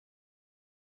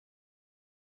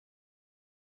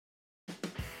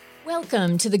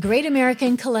Welcome to the Great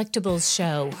American Collectibles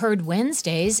Show, heard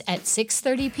Wednesdays at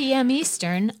 6:30 p.m.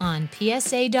 Eastern on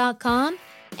PSA.com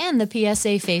and the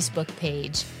PSA Facebook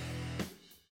page.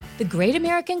 The Great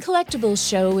American Collectibles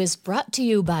Show is brought to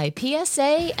you by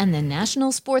PSA and the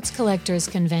National Sports Collectors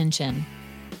Convention.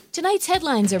 Tonight's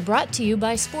headlines are brought to you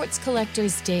by Sports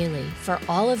Collectors Daily. For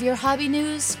all of your hobby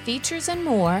news, features, and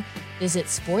more, visit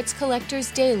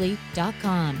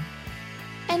sportscollectorsdaily.com.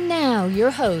 And now,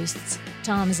 your hosts,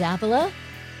 Tom Zappola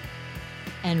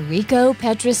and Rico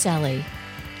Petroselli.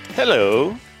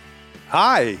 Hello.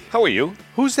 Hi. How are you?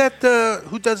 Who's that?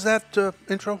 Who does that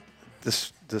intro?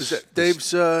 This Is that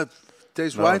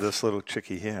Dave's wife? this little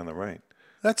chickie here on the right.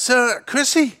 That's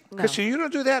Chrissy. No. Chrissy, you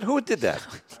don't do that? Who did that?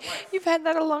 You've had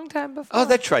that a long time before. Oh,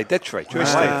 that's right. Joyce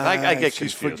Davis. I get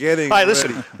she's confused. forgetting All right,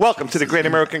 already. listen. Welcome to the Great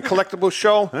American Collectibles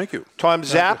Show. Thank you. Tom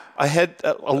Zapp, ahead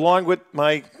along with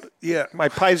my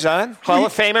paisan, Hall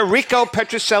of Famer, Rico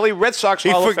Petroselli, Red Sox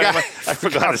Hall of Famer. I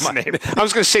forgot his name. I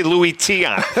was going to say Louis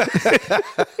Tion.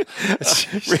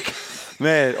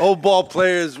 Man, old ball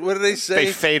players, what do they say?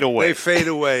 They fade away. They fade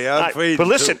away. I'm fading But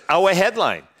listen, too. our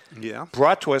headline, Yeah.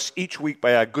 brought to us each week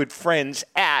by our good friends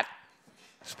at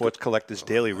Sports Collectors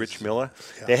Daily, Rich Miller.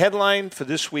 The headline for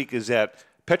this week is that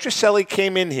Petroselli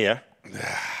came in here,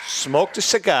 smoked a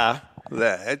cigar,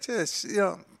 That just,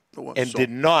 and did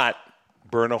not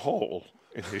burn a hole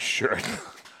in his shirt.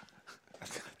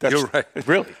 You're right.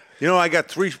 Really? I got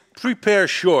three pair of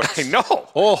shorts. I know.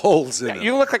 All holes in them.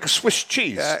 You look like a Swiss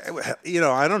cheese. I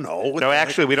don't know. No,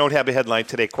 actually, we don't have a headline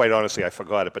today. Quite honestly, I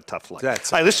forgot it, but tough luck.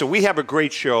 That's All right, listen, we have a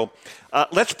great show.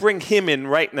 Let's bring him in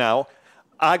right now.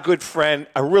 Our good friend,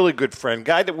 a really good friend,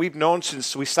 guy that we've known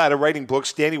since we started writing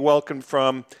books, Danny Welkin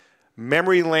from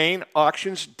Memory Lane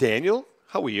Auctions. Daniel,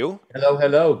 how are you?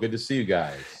 Hello. Good to see you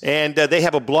guys. And they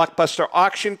have a blockbuster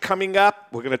auction coming up.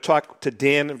 We're going to talk to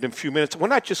Dan in a few minutes. We're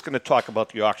not just going to talk about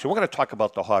the auction. We're going to talk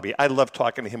about the hobby. I love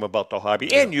talking to him about the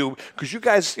hobby. And you, because you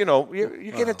guys, you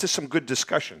get into some good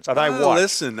discussions. And I watch.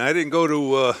 Listen, I didn't go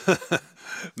to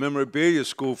memorabilia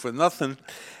school for nothing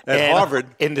at Harvard.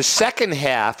 In the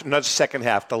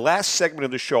the last segment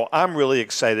of the show, I'm really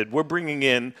excited. We're bringing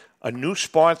in a new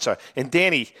sponsor. And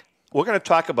Danny, we're going to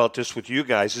talk about this with you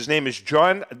guys. His name is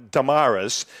John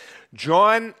Damaras.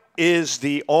 John is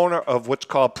the owner of what's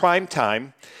called Prime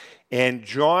Time, and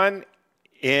John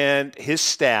and his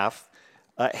staff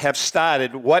have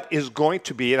started what is going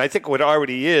to be, and I think what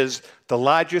already is, the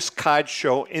largest card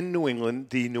show in New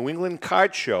England, the New England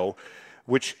Card Show,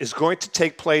 which is going to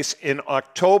take place in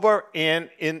October, and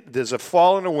there's a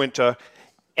fall and a winter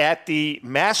at the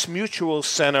Mass Mutual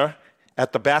Center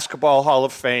at the Basketball Hall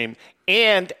of Fame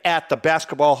and at the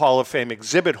Basketball Hall of Fame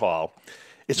exhibit hall.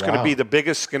 It's going to be the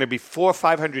biggest. It's going to be 400 or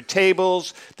 500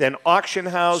 tables, then auction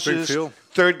houses,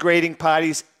 third grading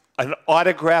parties, an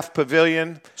autograph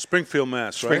pavilion. Springfield,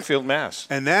 Mass, right? Springfield, Mass.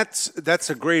 And that's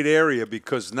a great area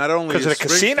because not only is is of the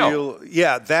casino.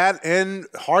 Yeah, that and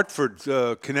Hartford,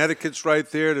 Connecticut's right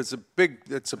there. It's a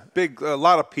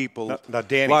lot of people, now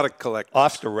Danny, a lot of collectors.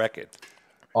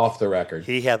 Off the record.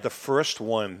 He had the first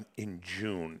one in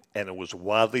June, and it was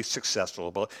wildly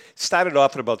successful. It started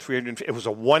off at about 300. It was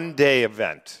a one-day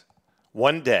event.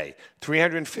 1 day,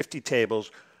 350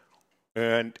 tables,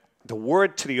 and the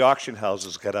word to the auction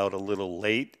houses got out a little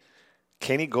late.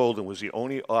 Kenny Golden was the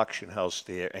only auction house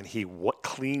there, and he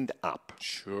cleaned up.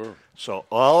 Sure. So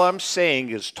all I'm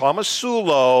saying is Thomas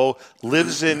Sulo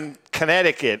lives in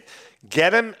Connecticut.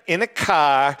 Get him in a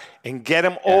car and get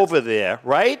him over there,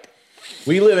 right?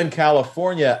 We live in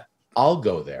California. I'll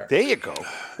go there. There you go.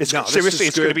 Seriously,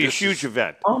 it's going to be a huge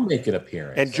event. I'll make an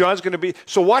appearance. And John's going to be –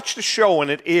 so watch the show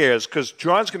when it airs because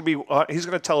John's going to be he's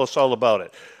going to tell us all about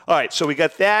it. All right, so we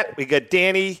got that. We got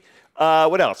Danny.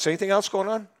 What else? Anything else going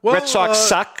on? Well, Red Sox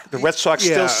suck. The Red Sox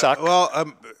still suck.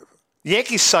 Well,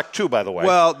 Yankees suck too, by the way.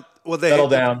 Well, they settle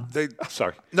down.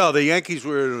 Sorry. No, the Yankees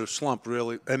were in a slump,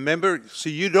 really. And remember,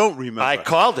 you don't remember. I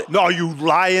called it. No, you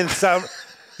lying son.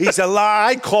 He's a lie.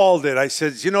 I called it. I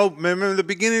said, remember the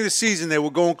beginning of the season, they were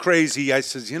going crazy. I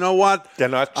said, you know what? They're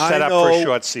not set up for a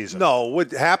short season. No, what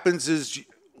happens is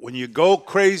when you go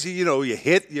crazy, you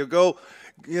hit, you go,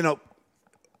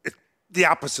 the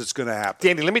opposite's going to happen.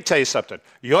 Danny, let me tell you something.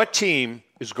 Your team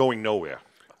is going nowhere.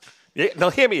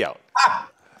 Now, hear me out.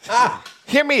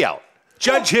 Hear me out.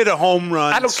 Judge hit a home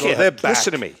run. I don't care. They're back.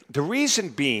 Listen to me. The reason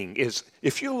being is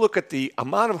if you look at the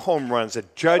amount of home runs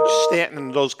that Judge, Stanton,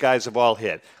 and those guys have all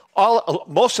hit,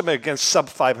 most of them are against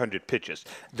sub-500 pitches.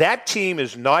 That team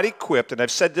is not equipped, and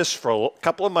I've said this for a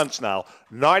couple of months now,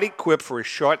 not equipped for a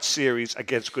short series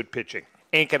against good pitching.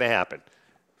 Ain't going to happen.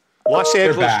 Los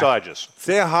Angeles back. Dodgers. If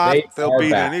they're hot, They they'll are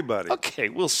beat back. anybody. Okay,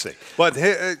 we'll see. But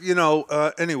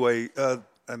anyway, the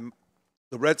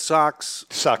Red Sox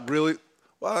Suck. really.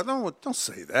 Well, don't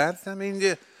say that. I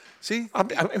mean, see, I'm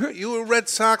you a Red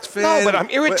Sox fan. No, but I'm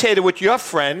irritated with your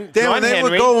friend, Damn, John they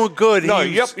Henry. were going good. No,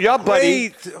 He was your buddy,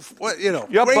 great. What, your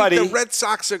buddy- buddy. The Red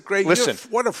Sox are great. Listen.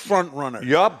 What a front runner.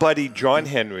 your buddy John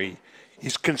Henry,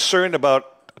 he's concerned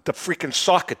about the freaking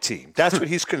soccer team. That's what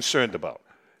he's concerned about.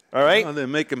 All right? Oh, they're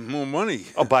making more money.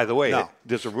 Oh, by the way, No.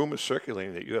 there's a rumor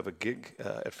circulating that you have a gig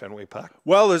at Fenway Park.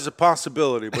 Well, there's a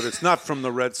possibility, but it's not from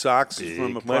the Red Sox. It's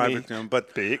from a Big money. private firm.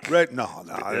 But Big. No,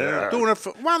 I'm doing it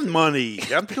for money.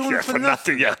 I'm doing it for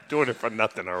nothing. Yeah, doing it for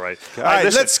nothing. All right. All right,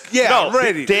 listen. I'm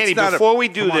ready. Danny. It's not Before we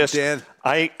do come on, this, Dan.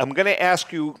 I'm going to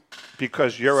ask you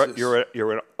because you're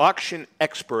an auction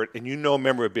expert and you know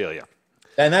memorabilia.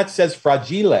 And that says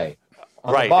fragile. On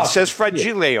the Right. It box. says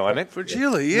fragile on it.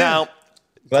 Fragile, yeah. Now,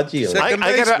 Fragile. Second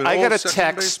I baseman, got all a second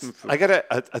text. baseman. I got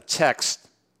a text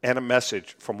and a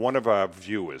message from one of our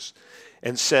viewers,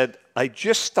 and said, "I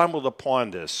just stumbled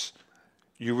upon this.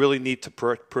 You really need to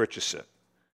purchase it."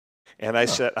 And I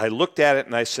said, I looked at it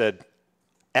and I said,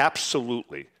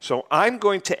 "Absolutely." So I'm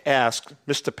going to ask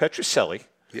Mr. Petrocelli,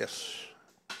 Yes.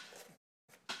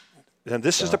 and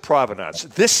this is the provenance.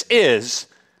 This is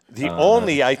the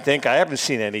only, I think, I haven't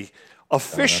seen any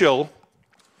official.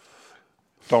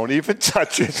 Don't even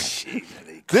touch it.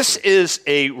 This is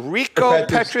a Rico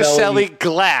Petrocelli Petrocelli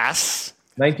glass.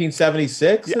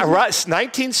 1976? Yeah, right,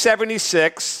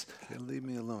 1976 Leave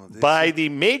me alone. by the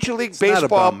Major League not Baseball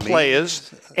about me.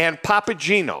 players and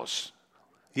Papagenos.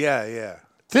 Yeah.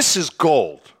 This is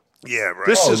gold. Yeah, right.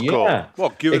 This Oh, is gold. yeah.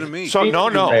 Well, give it to me. So no.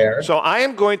 Rare. So I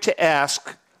am going to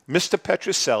ask Mr.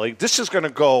 Petrocelli. This is going to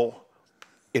go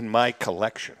in my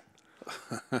collection.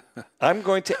 I'm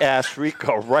going to ask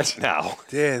Rico right now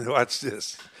Dan, watch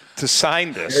this. to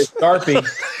sign There's this. Sharpie.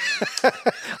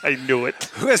 I knew it.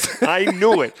 Where's, I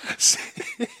knew it.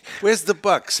 where's the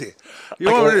bucks here?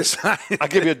 You want me to sign it? I'll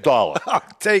give you $1. I'll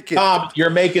take it. Tom, you're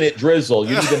making it drizzle.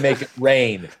 You need to make it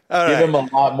rain. All Give right. him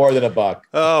a lot more than $1.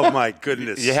 Oh, my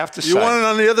goodness. You have to You sign. want it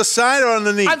on the other side or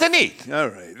underneath? Underneath. All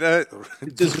right.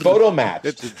 Just photo match.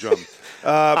 Hit the drum.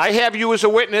 I have you as a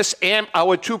witness and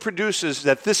our two producers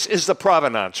that this is the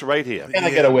provenance right here. And I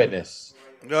get a witness.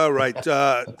 All right.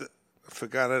 I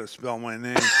forgot how to spell my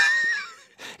name.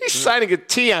 He's signing a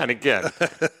T on again.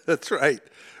 That's right.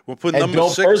 We'll put And number don't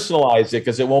 6. personalize it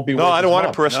because it won't be No, worth I don't as want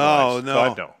much. to personalize. No.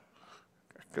 God, no.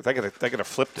 Because I gotta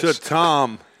flip To this.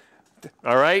 Tom.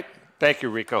 All right. Thank you,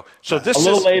 Rico. So this A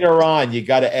little is later on, you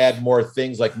got to add more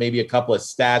things like maybe a couple of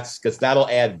stats because that'll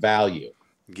add value.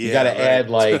 You Yeah, got to right. add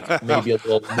like maybe a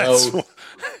little note.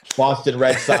 Boston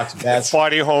Red Sox best.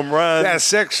 40 home runs.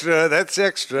 That's extra. That's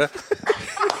extra.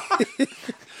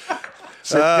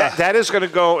 So that is going to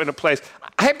go in a place.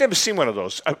 I have never seen one of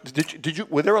those. Did you?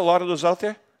 Were there a lot of those out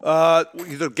there?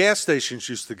 The gas stations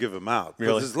used to give them out. But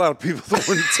Really? there's a lot of people that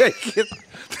wouldn't take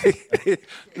it.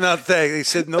 No, thanks. They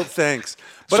said no thanks.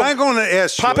 But So, I'm going to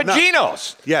ask you.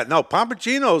 Papagenos.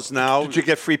 Papagenos now. Did you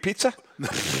get free pizza?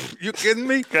 You kidding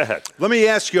me? Go ahead. Let me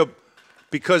ask you,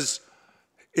 because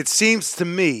it seems to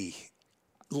me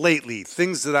lately,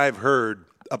 things that I've heard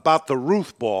about the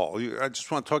Ruth Ball. I just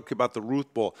want to talk to you about the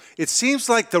Ruth Ball. It seems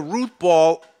like the Ruth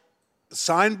Ball,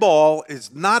 signed ball,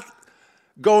 is not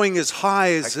going as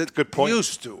high as it good point.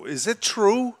 used to. Is it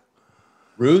true?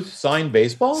 Ruth signed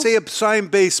baseball? Say a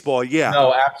signed baseball, yeah.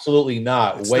 No, absolutely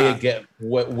not. It's Way not. again,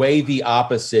 way the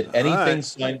opposite. Anything right.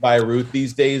 signed by Ruth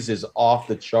these days is off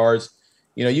the charts.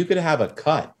 You know, you could have a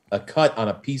cut on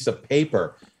a piece of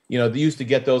paper. You know, they used to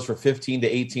get those for $1,500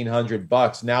 to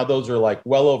 $1,800. Now those are like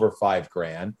well over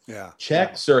 $5,000. Yeah.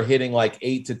 Checks are hitting like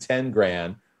 $8,000 to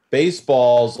 $10,000.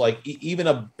 Baseballs, like even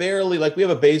a barely, like we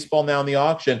have a baseball now in the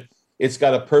auction. It's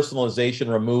got a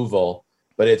personalization removal,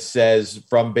 but it says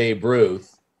from Babe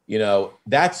Ruth. You know,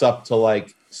 that's up to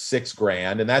like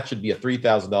 $6,000, and that should be a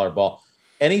 $3,000 ball.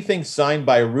 Anything signed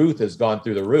by Ruth has gone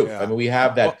through the roof. Yeah. I mean, we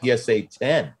have that PSA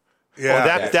 10.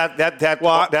 Yeah.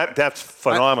 That's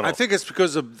phenomenal. I think it's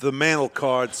because of the mantle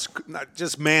cards, not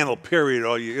just mantle, period.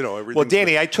 Or everything. Well,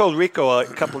 Danny, I told Rico a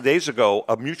couple of days ago,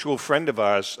 a mutual friend of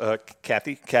ours,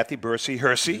 Kathy Bursey,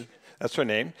 Hersey, that's her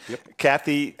name. Yep.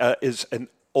 Kathy is an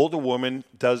older woman,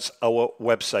 does our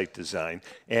website design,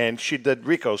 and she did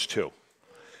Rico's too.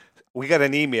 We got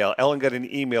an email. Ellen got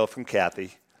an email from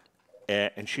Kathy,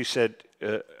 and she said,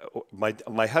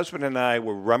 my husband and I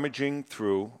were rummaging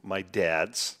through my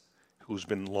dad's, who's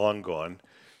been long gone,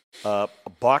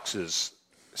 boxes,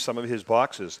 some of his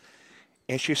boxes.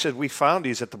 And she said, we found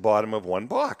these at the bottom of one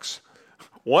box.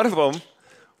 One of them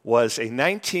was a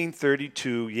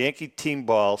 1932 Yankee team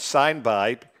ball signed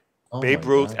by Oh Babe my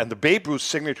Ruth, God. and the Babe Ruth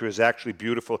signature is actually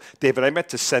beautiful. David, I meant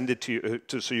to send it to you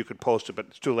so you could post it, but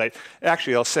it's too late.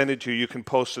 Actually, I'll send it to you. You can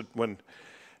post it when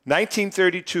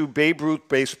 1932 Babe Ruth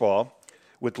baseball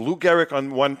with Lou Gehrig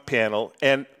on one panel,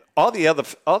 and all the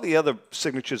other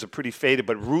signatures are pretty faded,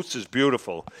 but Ruth's is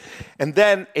beautiful. And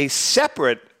then a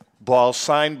separate ball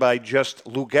signed by just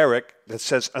Lou Gehrig that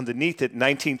says underneath it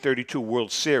 1932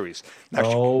 World Series. Now,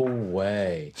 No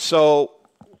way. so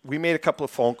we made a couple of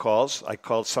phone calls. I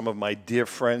called some of my dear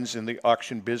friends in the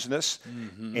auction business,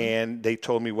 and they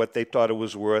told me what they thought it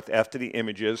was worth after the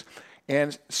images.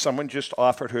 And someone just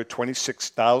offered her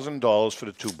 $26,000 for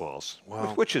the two balls,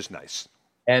 which is nice.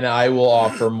 And I will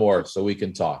offer more so we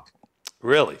can talk.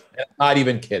 Really? Not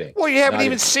even kidding. Well, you haven't Not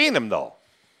even seen them, though.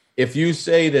 If you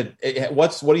say that,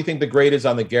 what do you think the grade is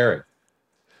on the Gehrig?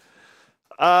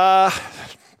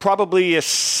 Probably a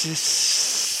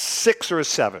 6 or a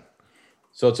 7.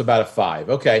 So it's about a 5.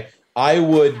 Okay. I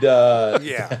would.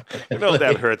 Yeah. You know,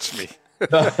 that hurts me.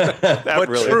 But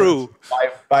really true.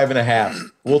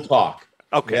 5.5. We'll talk.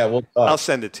 Okay. Yeah, we'll talk. I'll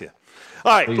send it to you.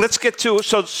 All right, let's get to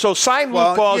so signed Well,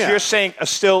 Ruth balls. yeah. You're saying are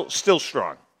still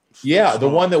strong. Yeah, the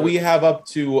one that we have up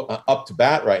to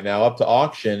bat right now, up to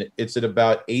auction, it's at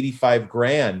about 85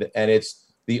 grand, and it's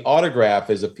the autograph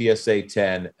is a PSA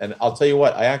 10. And I'll tell you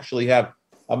what, I actually have.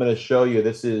 I'm going to show you.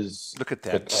 This is Look at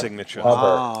that signature. cover.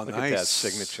 Oh, Look nice. at that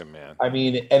signature, man. I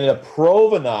mean, and the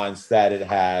provenance that it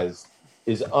has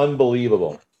is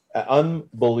unbelievable.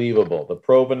 Unbelievable. The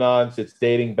provenance, it's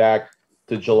dating back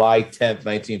to July 10th,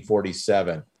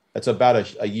 1947. That's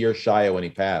about a year shy of when he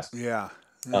passed. Yeah.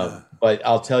 But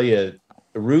I'll tell you,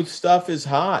 Ruth stuff is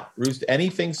hot. Ruth,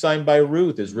 anything signed by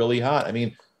Ruth is really hot. I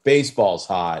mean, baseball's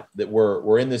hot. That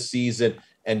we're in the season,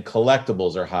 and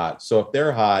collectibles are hot. So if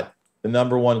they're hot, the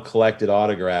number one collected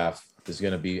autograph is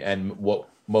going to be, and what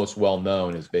most well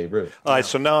known is Babe Ruth. All right,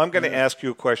 so now I'm going to ask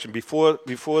you a question. Before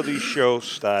the show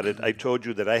started, I told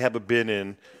you that I have a bid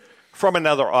in from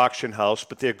another auction house,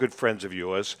 but they're good friends of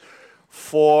yours,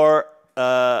 for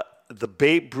the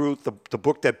Babe Ruth, the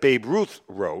book that Babe Ruth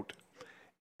wrote,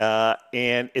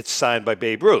 and it's signed by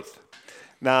Babe Ruth.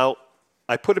 Now,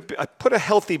 I put a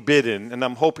healthy bid in, and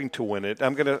I'm hoping to win it.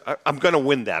 I'm gonna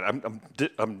win that.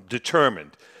 I'm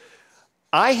determined.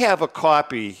 I have a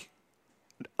copy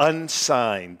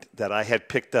unsigned that I had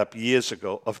picked up years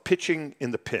ago of Pitching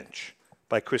in the Pinch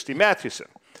by Christy Mathewson.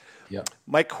 Yeah.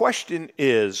 My question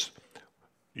is,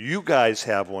 you guys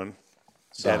have one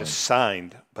that is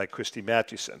signed by Christy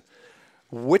Mathewson.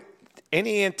 What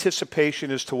any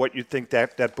anticipation as to what you think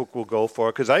that book will go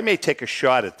for? Because I may take a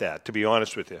shot at that, to be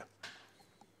honest with you.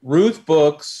 Ruth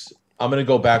books, I'm going to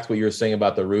go back to what you were saying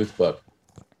about the Ruth book.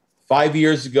 5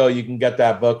 years ago, you can get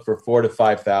that book for $4,000 to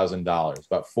 $5,000,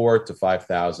 about $4,000 to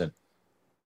 $5,000.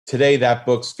 Today, that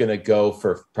book's going to go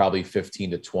for probably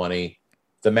 $15,000 to $20,000.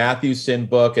 The Mathewson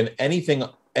book and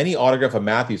any autograph of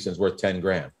Mathewson's worth 10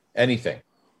 grand. Anything,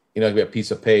 it could be a piece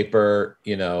of paper,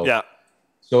 Yeah.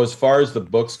 So as far as the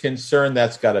book's concerned,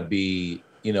 that's got to be,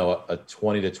 a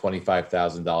 $20,000 to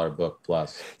 $25,000 book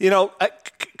plus.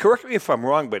 Correct me if I'm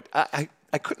wrong, but I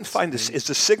couldn't find this. Is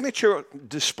the signature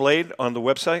displayed on the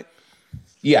website?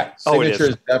 Yeah, Oh, it signature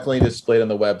is definitely displayed on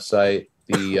the website.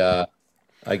 The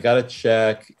I gotta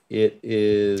check. It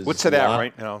is What's it at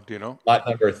right now? Do you know? lot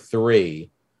number 3,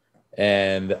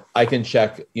 and I can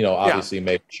check. Obviously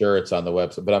make sure it's on the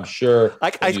website, but I'm sure.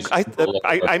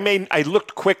 I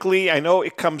looked quickly. I know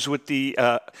it comes with the.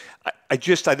 I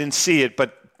didn't see it,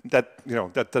 but that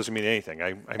doesn't mean anything.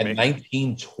 And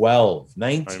 1912,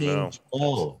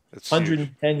 It's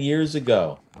 110 years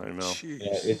ago. I know.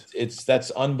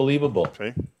 That's unbelievable.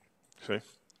 See?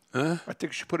 I think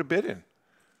you should put a bid in.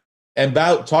 And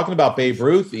talking about Babe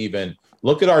Ruth, even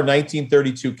look at our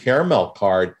 1932 caramel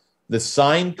card, the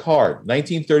signed card,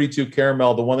 1932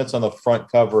 caramel, the one that's on the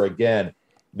front cover again.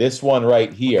 This one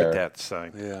right here. Look at that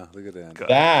sign. Yeah, look at that.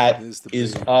 That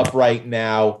is up right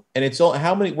now, and it's all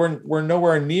how many? We're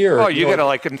nowhere near. Oh, you got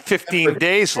like in 15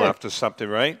 days left or something,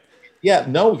 right? Yeah,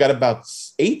 no, we got about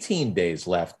 18 days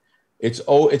left. It's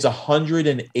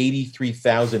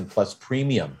 183,000 plus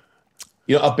premium.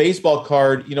 A baseball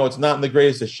card. It's not in the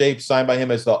greatest of shape. Signed by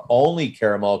him as the only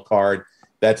caramel card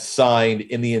that's signed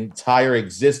in the entire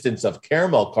existence of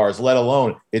caramel cards, let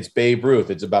alone it's Babe Ruth.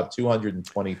 It's about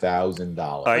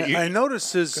 $220,000. I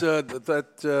noticed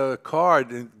that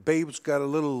card, and Babe's got a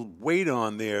little weight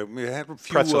on there. It had a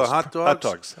few Pretzels. hot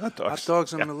dogs. Hot dogs. Hot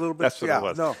dogs and a little bit. That's what it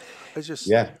was. No, it's just.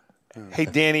 Yeah. Hey,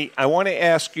 Danny, I want to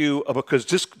ask you because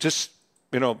just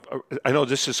I know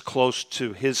this is close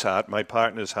to his heart, my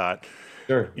partner's heart.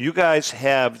 Sure. You guys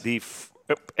have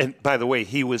and by the way,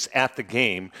 he was at the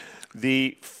game.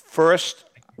 The first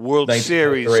World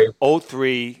Series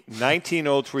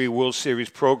 1903 World Series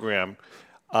program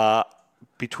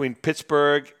between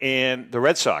Pittsburgh and the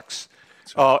Red Sox.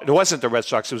 It wasn't the Red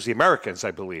Sox. It was the Americans,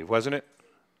 I believe, wasn't it?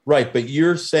 Right, but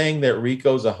you're saying that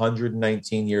Rico's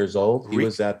 119 years old? He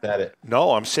was at that.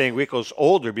 No, I'm saying Rico's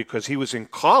older because he was in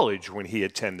college when he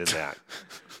attended that.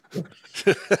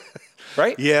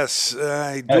 Right? Yes,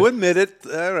 I do admit it.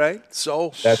 All right,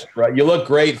 so that's right. You look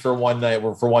great for one night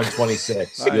for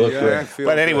 126. You look great.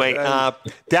 But anyway,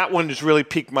 that one has really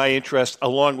piqued my interest.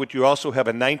 Along with you, also have a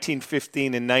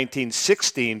 1915 and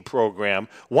 1916 program.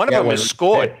 One of them is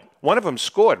scored. One of them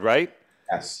scored, right?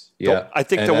 Yes. Yeah. I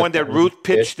think the one that Ruth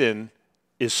pitched in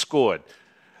is scored.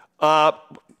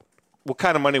 What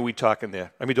kind of money are we talking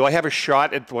there? I mean, do I have a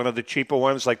shot at one of the cheaper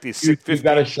ones like these? You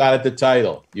got a shot at the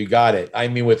title. You got it. I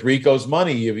mean, with Rico's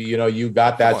money, you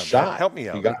got that shot. Man. Help me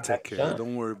out. You got that shot.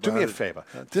 Don't worry about it. Do me a favor.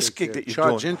 This gig that you're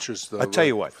charge doing. Interest, though. I tell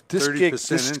you what. This gig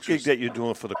interest. that you're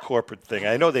doing for the corporate thing.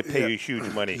 I know they pay you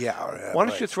huge money. Yeah. Why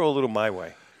don't you throw a little my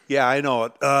way? Yeah, I know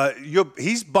it.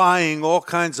 He's buying all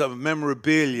kinds of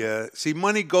memorabilia. See,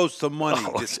 money goes to money.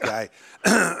 This guy.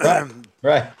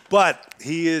 Right. But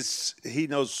he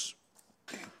knows.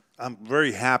 I'm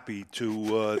very happy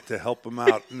to help him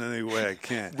out in any way I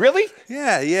can. Really?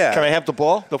 Yeah. Can I have the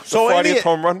ball? The 40th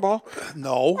home run ball?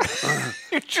 No.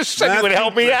 You just said you would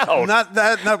help me out.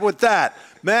 Not with that.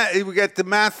 We got the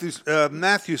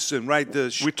Mathewson, right?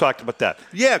 We talked about that.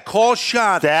 Yeah, call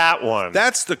shot. That one.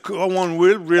 That's the one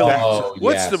we really.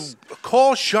 What's the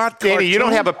call shot? Danny, cartoon? you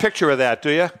don't have a picture of that, do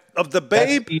you? Of the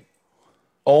babe?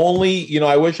 Only,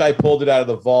 I wish I pulled it out of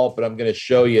the vault, but I'm going to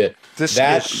show you. This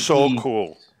is so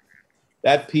cool.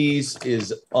 That piece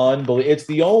is unbelievable. It's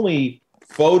the only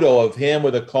photo of him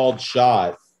with a called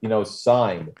shot,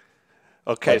 signed.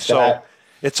 Okay, like so that.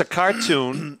 It's a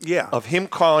cartoon of him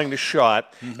calling the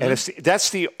shot, and that's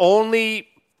the only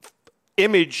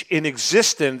image in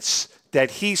existence that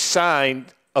he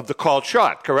signed of the called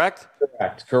shot, correct?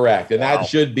 Correct. And that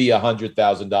should be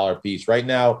 $100,000 piece. Right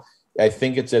now, I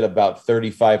think it's at about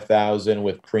 $35,000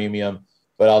 with premium.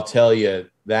 But I'll tell you,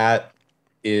 that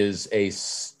is a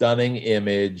stunning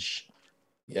image.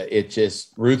 It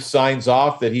just, Ruth signs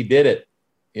off that he did it,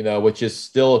 which is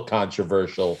still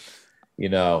controversial,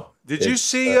 Did you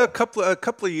see a couple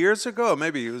of years ago?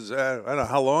 Maybe it was I don't know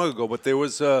how long ago, but there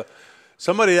was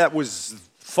somebody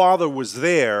father was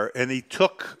there, and he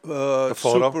took the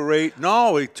photo. Super 8.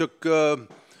 No, he took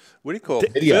what do you call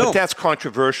it? Video. But that's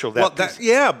controversial. But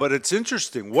it's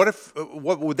interesting. What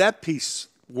would that piece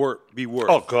be worth?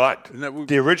 Oh God,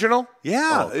 the original?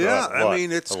 Yeah, oh, God. I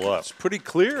mean, it's pretty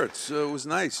clear. It was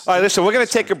nice. All right, listen, we're going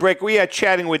to take a break. We are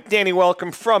chatting with Danny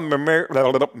Welcome from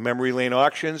Memory Lane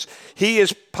Auctions. He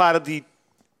is part of the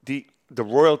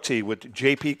royalty with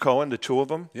J.P. Cohen, the two of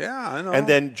them. Yeah, I know. And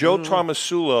then Joe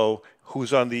Tomasulo,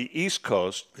 who's on the East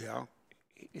Coast. Yeah.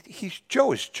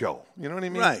 Joe is Joe. You know what I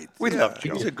mean? Right. We love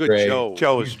Joe. He's a good Joe.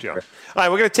 Joe is Joe. All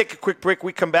right, we're going to take a quick break.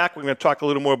 We come back. We're going to talk a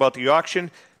little more about the auction.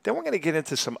 Then we're going to get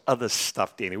into some other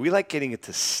stuff, Danny. We like getting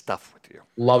into stuff with you.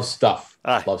 Love stuff.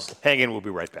 Love stuff. Hang in. We'll be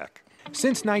right back.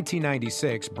 Since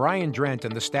 1996, Brian Drent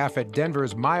and the staff at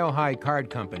Denver's Mile High Card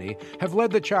Company have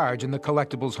led the charge in the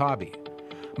collectibles hobby.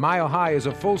 Mile High is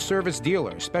a full-service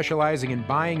dealer specializing in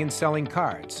buying and selling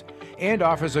cards and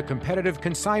offers a competitive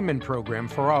consignment program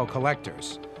for all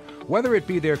collectors. Whether it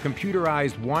be their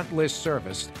computerized want list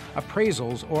service,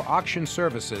 appraisals, or auction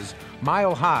services,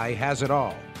 Mile High has it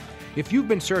all. If you've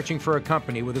been searching for a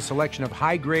company with a selection of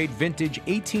high-grade vintage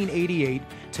 1888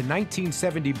 to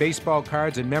 1970 baseball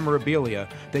cards and memorabilia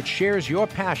that shares your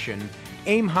passion,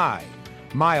 aim high,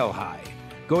 Mile High.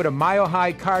 Go to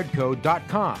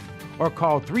milehighcardco.com or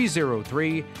call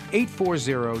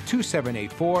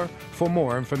 303-840-2784 for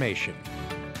more information.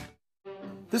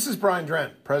 This is Brian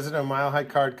Drent, president of Mile High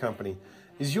Card Company.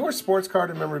 Is your sports card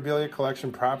and memorabilia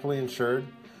collection properly insured?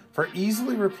 For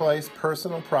easily replaced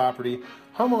personal property,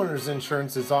 homeowners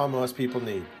insurance is all most people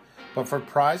need. But for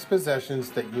prized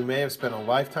possessions that you may have spent a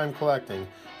lifetime collecting,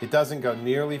 it doesn't go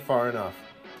nearly far enough.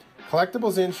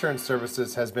 Collectibles Insurance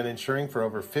Services has been insuring for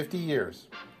over 50 years.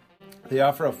 They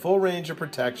offer a full range of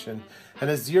protection and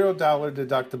a $0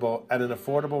 deductible at an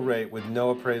affordable rate with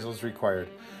no appraisals required.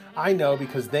 I know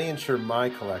because they insure my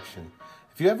collection.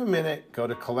 If you have a minute, go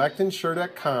to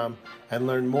collectinsure.com and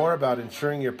learn more about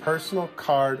insuring your personal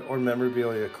card or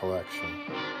memorabilia collection.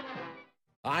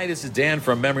 Hi, this is Dan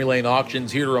from Memory Lane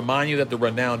Auctions, here to remind you that the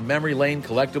renowned Memory Lane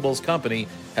Collectibles Company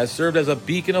has served as a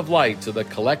beacon of light to the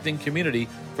collecting community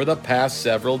for the past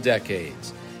several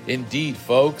decades. Indeed,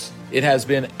 folks, it has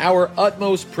been our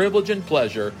utmost privilege and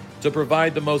pleasure to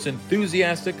provide the most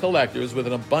enthusiastic collectors with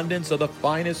an abundance of the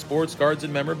finest sports cards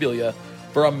and memorabilia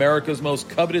for America's most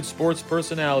coveted sports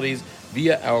personalities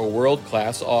via our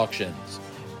world-class auctions.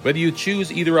 Whether you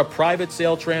choose either a private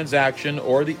sale transaction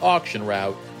or the auction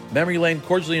route, Memory Lane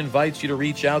cordially invites you to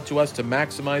reach out to us to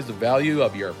maximize the value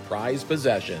of your prized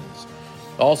possessions.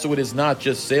 Also, it is not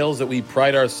just sales that we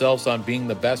pride ourselves on being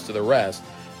the best of the rest,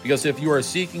 because if you are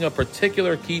seeking a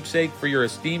particular keepsake for your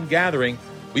esteemed gathering,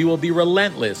 we will be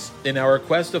relentless in our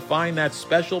quest to find that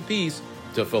special piece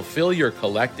to fulfill your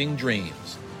collecting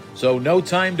dreams. So no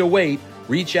time to wait.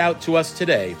 Reach out to us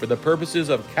today for the purposes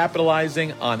of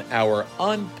capitalizing on our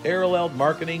unparalleled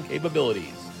marketing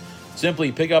capabilities.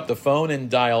 Simply pick up the phone and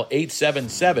dial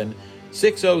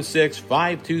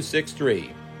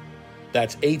 877-606-5263.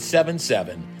 That's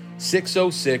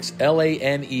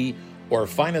 877-606-LANE, or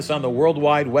find us on the World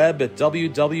Wide Web at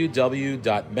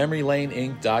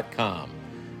www.memorylaneinc.com.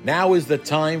 Now is the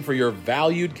time for your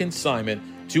valued consignment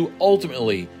to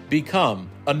ultimately become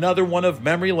another one of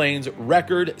Memory Lane's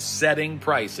record-setting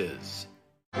prices.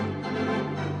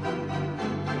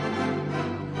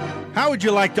 How would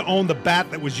you like to own the bat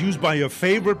that was used by your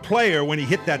favorite player when he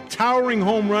hit that towering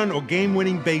home run or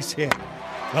game-winning base hit?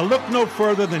 Now look no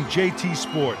further than JT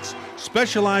Sports,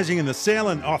 specializing in the sale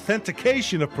and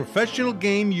authentication of professional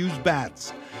game-used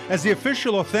bats. As the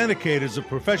official authenticators of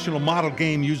professional model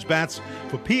game-used bats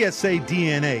for PSA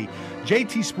DNA,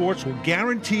 JT Sports will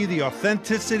guarantee the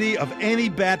authenticity of any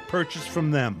bat purchased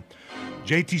from them.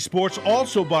 JT Sports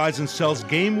also buys and sells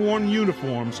game-worn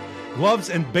uniforms, gloves,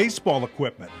 and baseball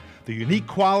equipment. The unique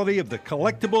quality of the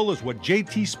collectible is what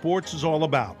JT Sports is all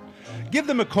about. Give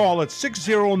them a call at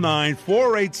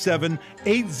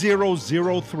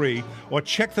 609-487-8003 or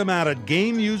check them out at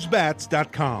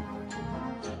GameUseBats.com.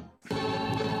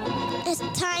 It's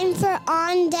time for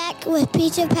On Deck with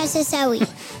Peter Pesaselli.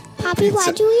 Poppy,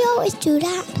 why do we always do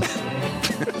that?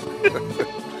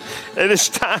 It is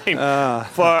time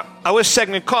for our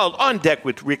segment called On Deck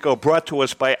with Rico, brought to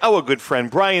us by our good friend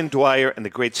Brian Dwyer and the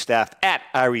great staff at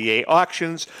REA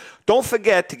Auctions. Don't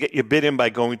forget to get your bid in by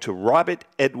going to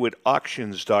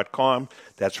robertedwardauctions.com.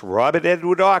 That's Robert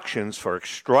Edward Auctions for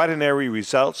extraordinary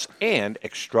results and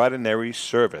extraordinary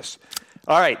service.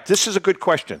 All right, this is a good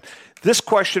question. This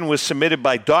question was submitted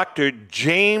by Dr.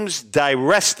 James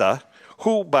DiResta,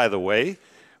 who, by the way,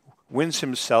 wins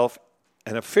himself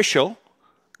an official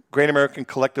Great American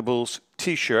Collectibles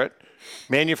T-shirt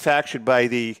manufactured by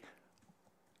the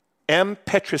M.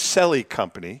 Petrocelli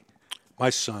Company. My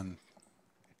son.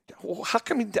 Well, how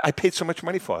come I paid so much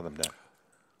money for them then?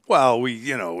 Well, we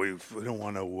don't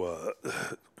want to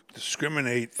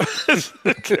discriminate.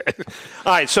 Okay.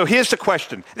 All right, so here's the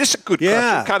question. This is a good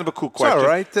question, kind of a cool question.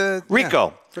 It's all right.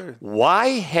 Rico, yeah.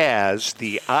 Why has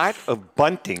the art of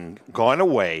bunting gone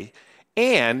away,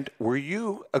 and were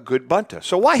you a good bunter?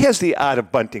 So why has the art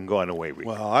of bunting gone away,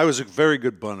 Rico? Well, I was a very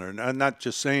good bunter, and I'm not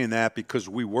just saying that because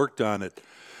we worked on it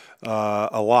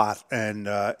a lot. And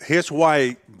here's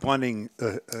why bunting,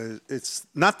 it's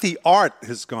not the art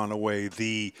has gone away,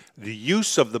 the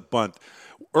use of the bunt.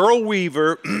 Earl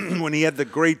Weaver, when he had the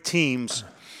great teams,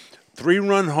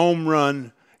 3-run home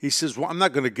run, he says, well, I'm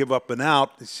not going to give up and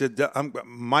out. He said,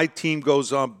 my team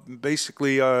goes on,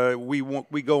 basically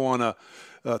we go on a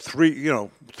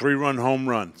 3-run home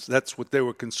runs. That's what they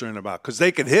were concerned about because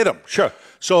they could hit them. Sure.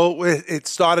 So it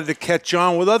started to catch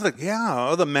on with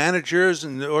other managers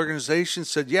and the organizations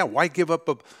said, yeah, why give up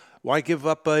an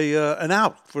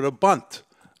out for the bunt?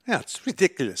 Yeah, it's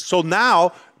ridiculous. So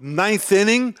now, 9th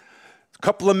inning, a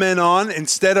couple of men on,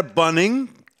 instead of bunting,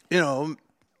 1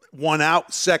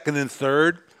 out, 2nd and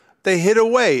 3rd, they hit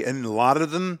away, and a lot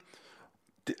of them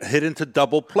hit into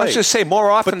double play. Let's just say more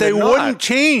often but they than not. wouldn't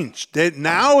change.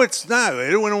 Now it's not.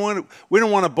 We don't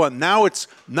want to bunt. Now it's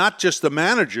not just the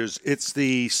managers; it's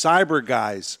the cyber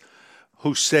guys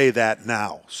who say that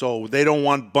now. So they don't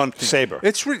want bunting. Saber.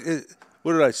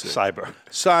 What did I say? Cyber,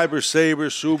 Saber,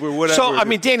 Suber, whatever. So I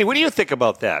mean, Danny, what do you think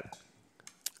about that?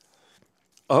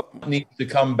 Needs to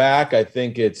come back. I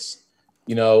think it's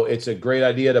a great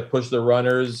idea to push the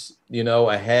runners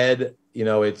ahead.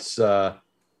 It's the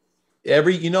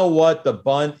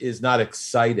bunt is not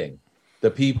exciting. The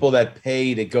people that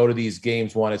pay to go to these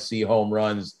games want to see home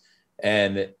runs,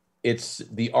 and it's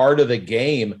the art of the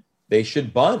game. They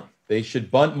should bunt. They should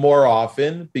bunt more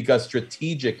often because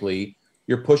strategically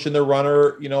you're pushing the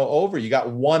runner, over. You got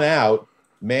 1 out,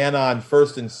 man on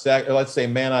first and second, or let's say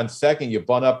man on second, you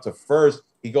bunt up to first,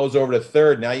 he goes over to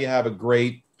third. Now you have a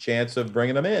great chance of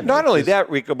bringing them in. Not only that,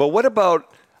 Rico, but what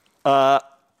about,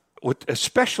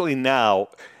 especially now,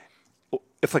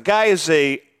 if a guy is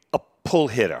a pull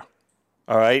hitter,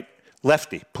 all right,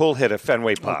 lefty, pull hitter,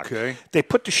 Fenway Park, okay, they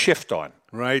put the shift on,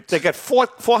 Right. They got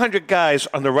 400 guys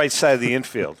on the right side of the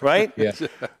infield, right? Yeah.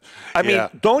 I mean,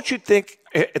 don't you think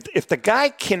if the guy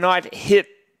cannot hit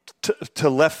to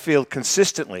left field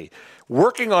consistently,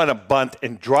 working on a bunt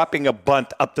and dropping a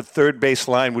bunt up the third base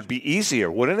line would be easier,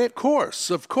 wouldn't it?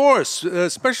 Of course.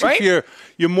 Especially Right? if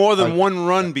you're more than one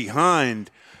run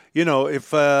behind. You know,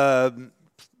 if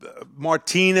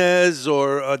Martinez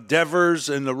or Devers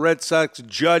and the Red Sox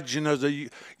Judge, you're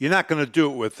not going to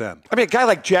do it with them. I mean, a guy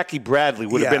like Jackie Bradley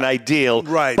would have been ideal,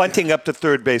 right, bunting up the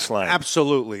third base line.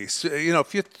 Absolutely. So,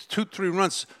 if you're 2-3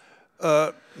 runs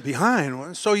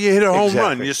behind, so you hit a home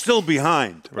run, you're still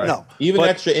behind. Right. No, Even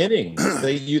extra innings,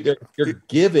 you're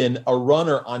given a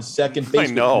runner on second base.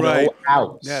 I know. With Right. no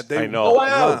outs. I know. No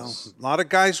outs. A lot of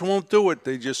guys won't do it.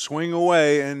 They just swing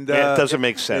away, and it doesn't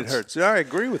make sense. It hurts. I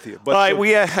agree with you. But all right,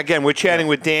 we're chatting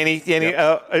with Danny. Danny,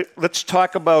 let's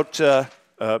talk about some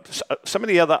of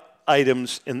the other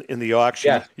items in the auction.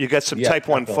 Yeah. You got some Type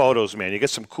 1 photos, man. You got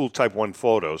some cool Type 1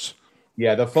 photos.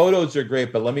 Yeah, the photos are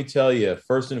great, but let me tell you,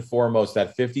 first and foremost,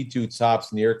 that 52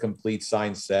 tops near complete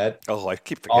signed set. Oh, I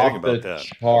keep forgetting about that.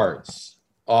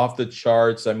 Off the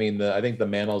charts. I mean, I think the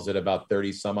Mantl's at about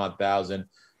 30 some odd thousand.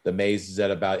 The Maze is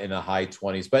at about in the high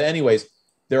 20s. But anyways,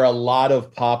 there are a lot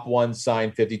of Pop One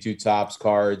signed 52 tops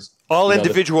cards. All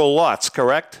individual lots,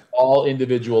 correct? All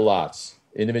individual lots.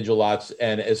 And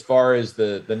as far as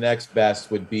the next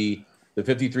best would be the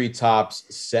 53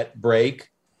 tops set break.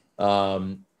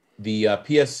 The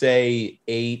PSA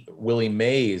 8 Willie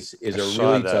Mays is a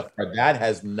really tough card. That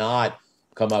has not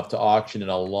come up to auction in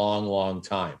a long, long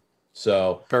time.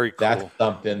 So very cool. That's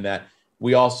something that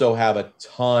we also have a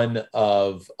ton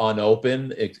of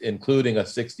unopened, including a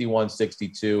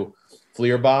 61-62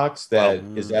 Fleer box that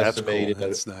is estimated.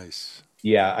 That's nice.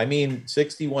 Yeah, I mean,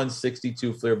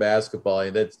 61-62 Fleer basketball,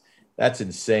 that's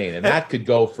insane, and that could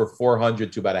go for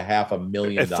 $400,000 to about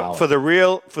 $500,000. For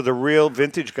the real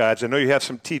vintage guys, I know you have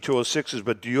some T206s,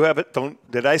 but do you have it?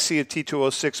 Did I see a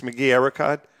T206 McGee era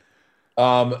card?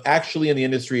 Actually, in the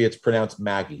industry, it's pronounced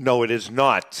Maggie. No, it is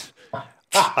not.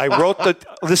 I wrote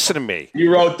listen to me.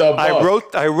 You wrote the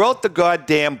book. I wrote the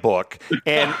goddamn book,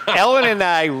 and Ellen and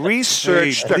I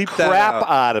researched the crap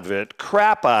out of it,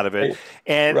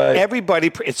 and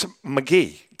everybody, it's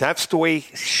McGee. That's the way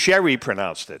Sherry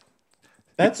pronounced it.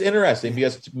 That's interesting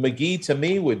because McGee to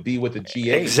me would be with the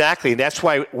GA. Exactly. That's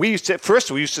why we used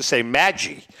to say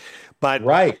Maggie, but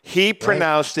he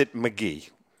pronounced it McGee.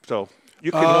 So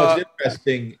you can. It's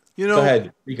interesting. Go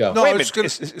ahead, Rico. No, wait a minute.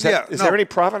 Is there any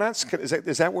provenance?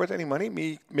 Is that worth any money?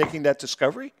 Me making that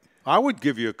discovery? I would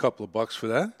give you a couple of bucks for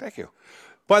that. Thank you.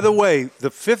 By the way,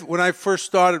 when I first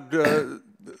started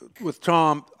with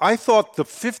Tom, I thought the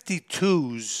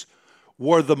 52s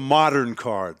were the modern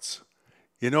cards.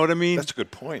 You know what I mean? That's a good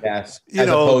point. Yes. The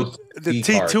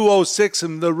T206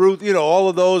 and the Root, all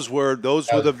of those were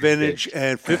the vintage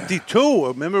and 52.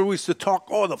 Remember we used to talk,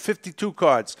 the 52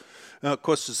 cards. Now, of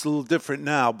course, it's a little different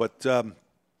now, but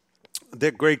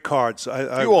they're great cards.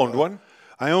 You owned one?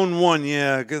 I own one,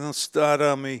 yeah. Gonna start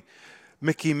on me.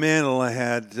 Mickey Mantle I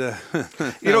had.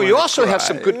 You also have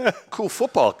some good, cool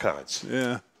football cards.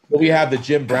 Yeah. Well, we have the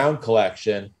Jim Brown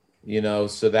collection.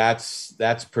 So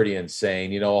that's pretty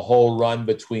insane. A whole run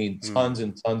between tons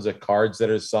and tons of cards that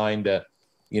are signed to,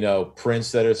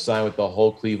 prints that are signed with the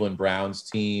whole Cleveland Browns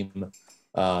team.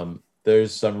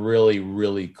 There's some really,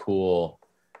 really cool,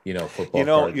 football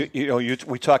cards.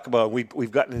 We talk about,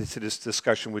 we've gotten into this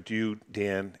discussion with you,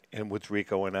 Dan, and with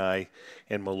Rico and I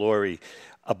and Mallory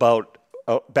about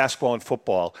basketball and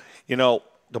football.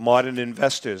 The modern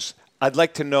investors. I'd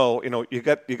like to know, you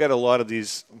got a lot of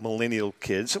these millennial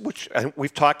kids, which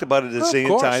we've talked about it a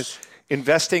zillion times,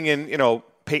 investing in,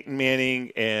 Peyton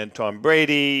Manning and Tom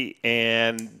Brady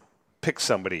and pick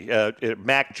somebody,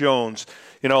 Mac Jones,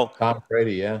 Tom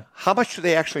Brady, yeah. How much do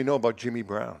they actually know about Jimmy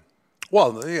Brown?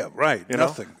 Well, yeah, right.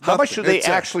 Nothing. How much do they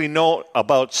actually know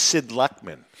about Sid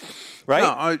Luckman? Right?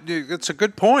 No, it's a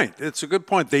good point.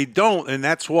 They don't, and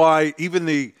that's why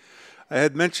I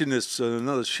had mentioned this in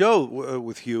another show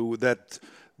with you, that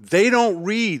they don't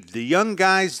read. The young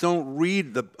guys don't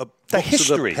read the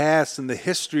history of the past and the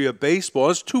history of baseball.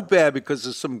 It's too bad because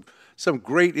there's some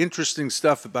great, interesting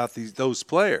stuff about those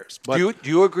players. But do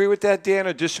you agree with that, Dan,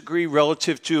 or disagree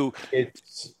relative to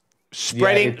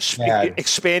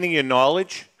expanding your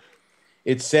knowledge?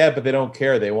 It's sad, but they don't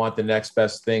care. They want the next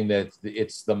best thing. That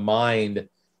it's the mind.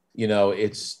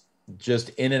 It's just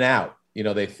in and out.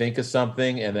 They think of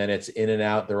something and then it's in and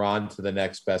out. They're on to the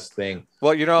next best thing.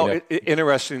 Well,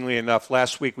 interestingly enough,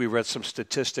 last week we read some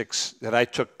statistics that I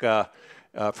took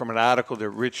from an article that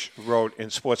Rich wrote in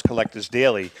Sports Collectors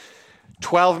Daily.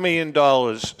 $12 million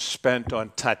spent on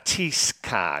Tatis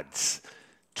cards.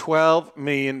 $12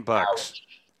 million.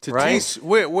 Tatis,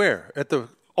 where? At the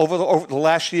over the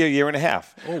last year and a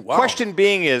half. Oh, wow. Question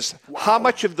being is, how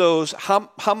much of those,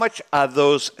 how much are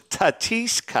those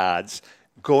Tatis cards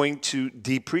going to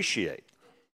depreciate?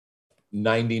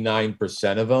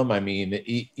 99% of them. I mean,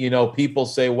 people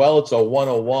say, well, it's a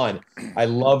 101. I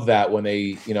love that when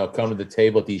they, come to the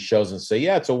table at these shows and say,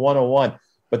 yeah, it's a 101.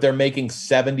 But they're making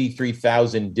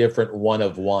 73,000 different one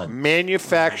of one.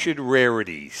 Manufactured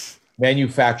rarities.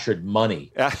 Manufactured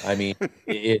money. I mean,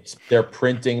 they're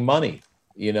printing money,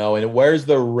 and where's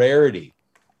the rarity?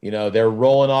 They're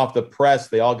rolling off the press.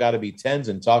 They all got to be 10s,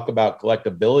 and talk about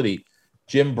collectability.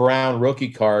 Jim Brown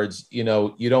rookie cards, you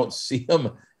don't see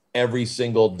them every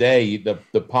single day.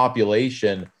 The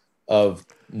population of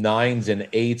 9s and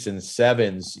 8s and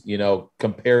 7s,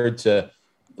 compared to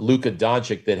Luka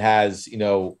Doncic that has,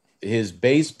 his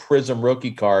base Prism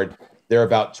rookie card, they're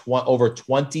about over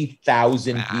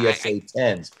 20,000 PSA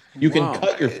 10s. You can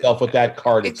cut yourself with that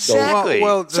card. Exactly.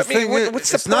 Well, the thing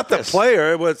is, it's not the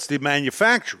player, it's the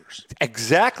manufacturers.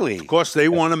 Exactly. Of course, they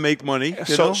want to make money.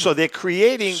 So they're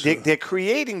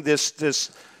creating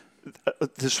this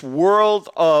world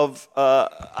of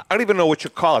I don't even know what you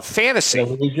call it, fantasy. An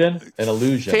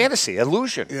illusion. Fantasy,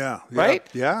 illusion. Yeah. Right?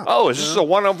 Yeah. Oh, this is a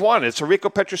one-of-one. It's a Rico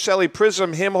Petrocelli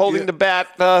Prism, him holding the bat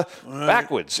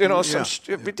backwards.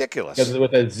 Ridiculous. Because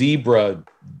with a zebra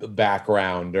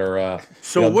background or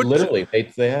literally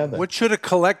they have that. What should a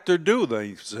collector do?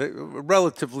 They say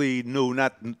relatively new,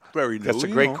 not very new. That's a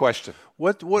great question.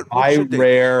 What buy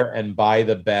rare and buy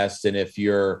the best, and if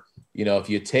you're if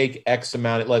you take X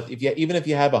amount, even if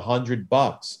you have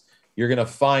 $100, you're going to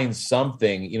find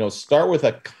something, start with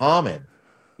a common,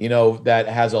 that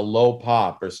has a low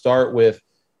pop, or start with,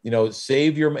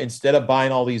 instead of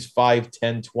buying all these $5,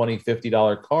 $10, $20,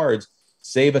 $50 cards,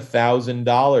 save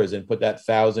 $1,000 and put that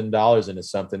 $1,000 into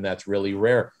something that's really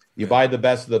rare. You buy the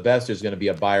best of the best, there's going to be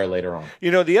a buyer later on.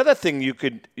 The other thing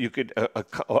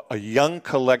a young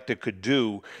collector could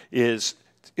do is,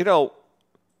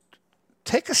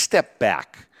 take a step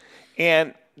back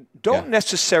and don't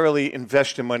necessarily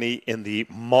invest your money in the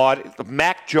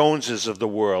Mac Joneses of the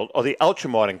world or the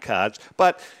ultra-modern cards,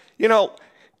 but,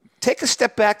 take a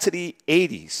step back to the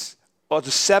 80s or the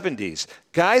 70s.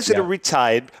 Guys that are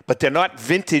retired, but they're not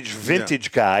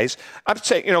vintage guys. I'm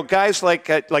saying, guys like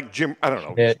Jim, I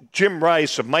don't know, Jim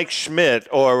Rice or Mike Schmidt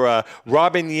or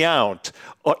Robin Yount,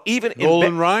 or even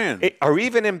Ryan, or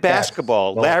even in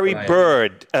basketball, Larry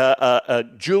Bird,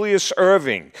 Julius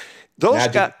Erving. Those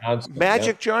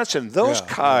Magic Johnson. Those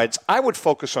cards, I would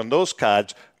focus on those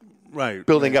cards. Right,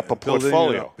 building up a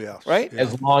portfolio, right?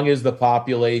 As long as the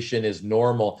population is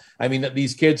normal. I mean,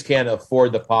 these kids can't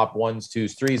afford the pop 1s,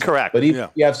 2s, 3s. Correct. But if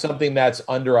you have something that's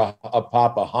under a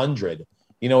pop 100,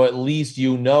 at least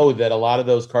that a lot of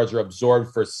those cards are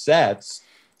absorbed for sets,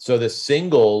 so the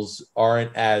singles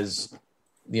aren't as,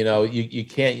 you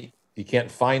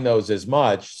can't find those as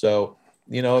much. So,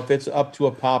 if it's up to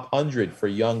a pop 100 for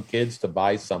young kids to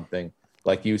buy something,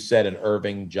 like you said, an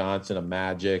Irving Johnson, a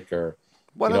Magic, or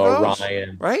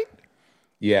Ryan, right?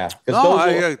 Yeah.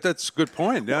 That's a good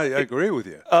point. I agree with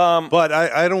you. But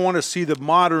I don't want to see the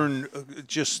modern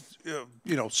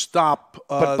stop.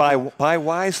 But buy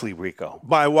wisely, Rico.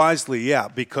 Buy wisely, yeah,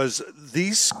 because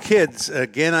these kids,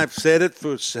 again, I've said it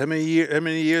for how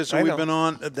many years we've been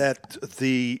on, that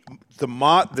the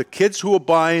kids who are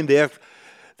buying,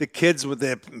 the kids with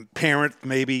their parent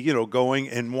maybe, going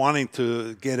and wanting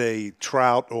to get a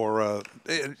Trout or a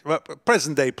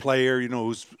present-day player,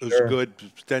 who's good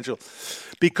potential,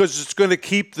 because it's going to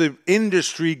keep the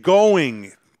industry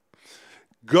going.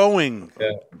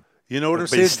 Yeah. You know what I'm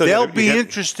saying? They'll be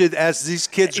interested as these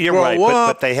kids grow up.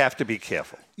 But they have to be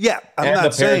careful. Yeah, I'm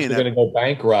not saying that. They're going to go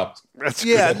bankrupt. That's a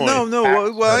good point.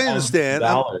 No. Well, I understand.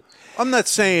 I'm not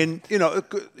saying,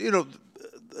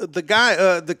 the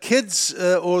guy, the kids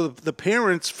or the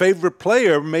parents' favorite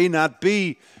player may not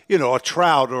be, a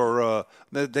Trout or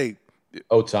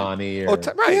Otani.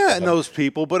 Right. Yeah, and those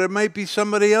people, but it might be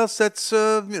somebody else that's,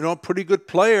 a pretty good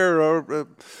player or,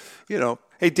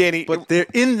 Hey, Danny. But they're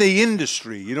in the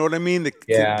industry. You know what I mean?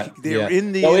 They're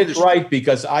in the industry. It's right,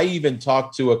 because I even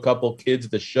talked to a couple kids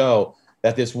at the show,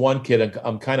 that this one kid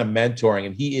I'm kind of mentoring,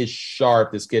 and he is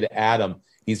sharp. This kid, Adam,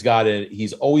 he's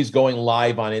always going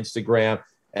live on Instagram.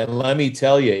 And let me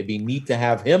tell you, it'd be neat to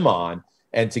have him on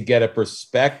and to get a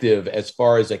perspective as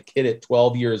far as a kid at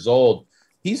 12 years old.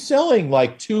 He's selling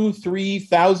like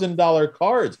 $2,000-$3,000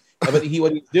 cards. But what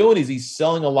he's doing is he's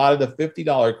selling a lot of the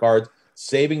 $50 cards,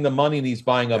 saving the money, and he's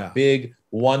buying a big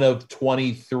 1 of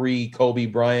 23 Kobe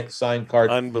Bryant signed card.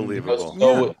 Unbelievable.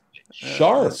 So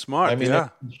sharp. Smart. I mean,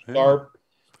 sharp.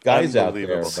 guys out there.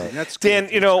 Unbelievable. But That's good. Dan,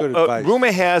 That's good advice.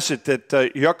 rumor has it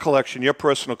that your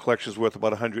personal collection is worth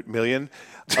about $100 million.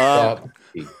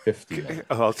 50 million.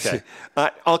 Okay.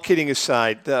 All kidding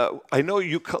aside, I know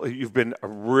you've been a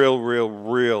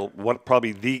real,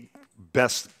 probably the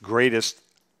best, greatest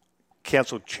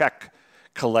canceled check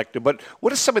collector. But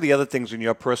what are some of the other things in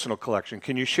your personal collection?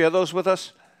 Can you share those with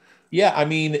us? Yeah, I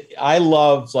mean, I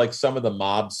love like some of the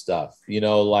mob stuff.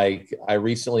 Like I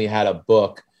recently had a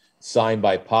book signed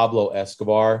by Pablo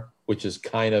Escobar, which is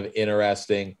kind of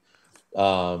interesting.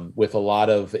 With a lot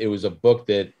of, it was a book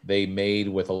that they made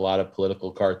with a lot of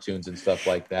political cartoons and stuff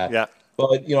like that. Yeah.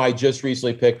 But, I just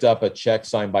recently picked up a check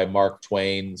signed by Mark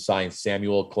Twain, signed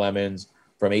Samuel Clemens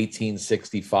from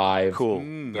 1865. Cool.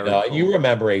 Cool. You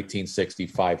remember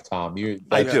 1865, Tom.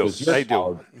 I do.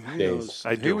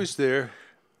 He was there.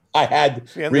 I had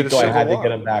to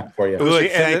get him back for you. Good,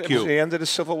 thank you. It was the end of the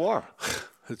Civil War.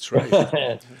 That's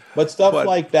right. But stuff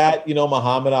like that,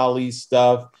 Muhammad Ali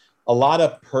stuff, a lot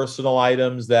of personal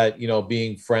items that,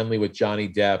 being friendly with Johnny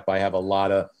Depp, I have a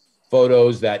lot of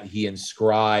photos that he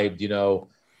inscribed,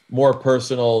 more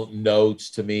personal notes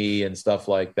to me and stuff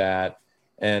like that.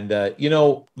 And,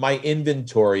 my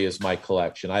inventory is my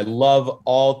collection. I love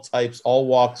all types, all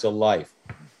walks of life,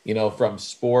 from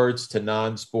sports to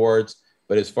non-sports.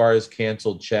 But as far as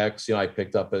canceled checks, I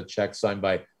picked up a check signed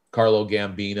by Carlo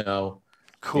Gambino.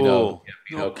 Cool.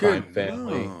 Gambino crime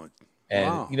family. Oh, and,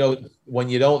 wow. when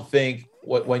you don't think,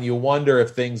 when you wonder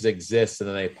if things exist and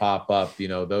then they pop up,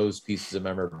 those pieces of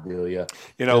memorabilia,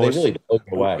 they really blow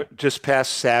you away. Just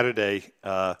past Saturday,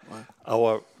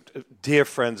 our dear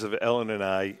friends of Ellen and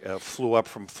I flew up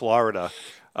from Florida.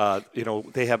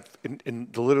 They have in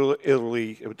the Little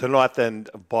Italy, the north end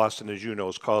of Boston, as you know,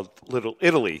 is called Little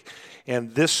Italy.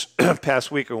 And this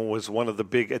past weekend was one of the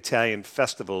big Italian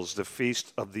festivals, the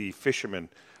Feast of the Fishermen,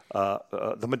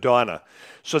 the Madonna.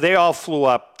 So they all flew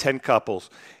up, 10 couples,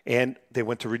 and they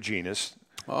went to Regina's.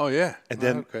 Oh, yeah. And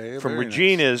then from very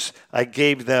Regina's, I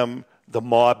gave them the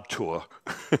mob tour.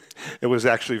 It was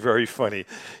actually very funny.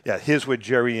 Yeah, here's where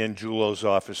Jerry Angiulo's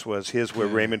office was. Here's where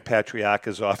Raymond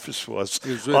Patriarca's office was.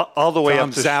 All the way Tom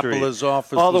up the Zappala's street.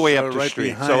 office all the way was, up the right street.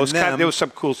 behind So it was them. there was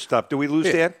some cool stuff. Did we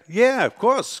lose Dan? Yeah, of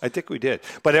course. I think we did.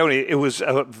 But anyway, it was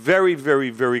a very, very,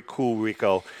 very cool,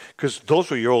 Rico, because those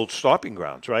were your old stomping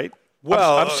grounds, right?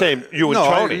 Well, I'm saying you and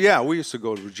Tony. We used to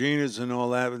go to Regina's and all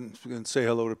that and say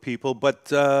hello to people.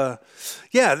 But,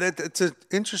 it's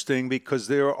interesting because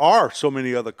there are so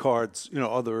many other cards,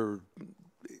 other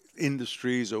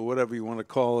industries or whatever you want to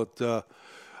call it.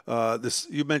 This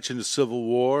you mentioned the Civil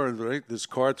War, right? There's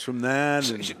cards from that.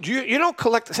 And You don't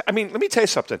collect. I mean, let me tell you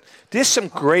something. There's some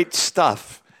great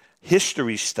stuff,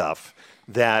 history stuff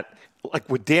that – like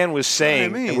what Dan was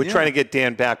saying, and we're trying to get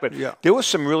Dan back, but there was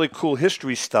some really cool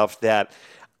history stuff that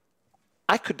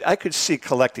I could see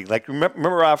collecting. Like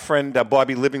remember our friend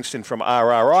Bobby Livingston from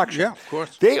RR Auction? Yeah, of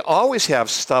course. They always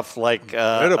have stuff like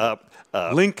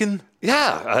Lincoln.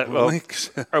 Yeah,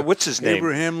 what's his name?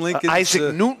 Abraham Lincoln.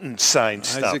 Isaac Newton signed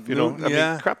stuff. Isaac Newton, I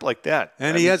mean, crap like that.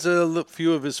 And he has a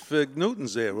few of his Fig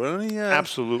Newtons there, wasn't he?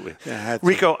 Absolutely. Yeah,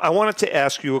 Rico, I wanted to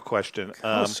ask you a question.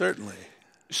 Certainly.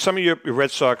 Some of your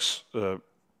Red Sox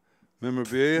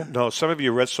memorabilia? No, some of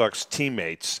your Red Sox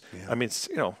teammates. Yeah. I mean,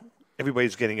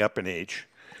 everybody's getting up in age.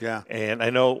 Yeah. And I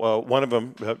know one of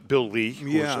them, Bill Lee,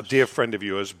 who's a dear friend of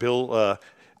yours. Bill,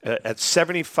 at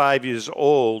 75 years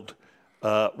old,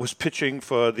 was pitching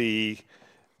for the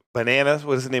Bananas.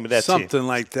 What is the name of that team? Something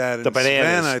like that. The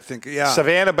Bananas. Savannah, I think. Yeah.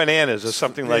 Savannah Bananas or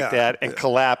something like that, and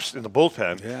collapsed in the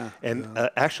bullpen. Yeah. And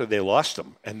actually, they lost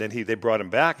him, and then they brought him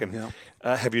back. And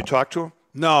have you talked to him?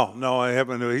 No, I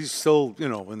haven't. He's still,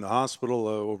 in the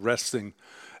hospital resting.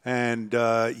 And,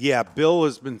 Bill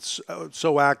has been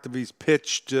so active. He's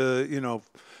pitched,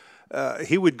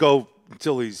 he would go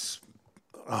until he's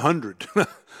 100.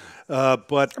 But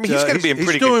I mean, he's going to be in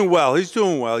pretty good. He's doing well. He's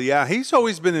doing well, yeah. He's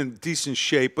always been in decent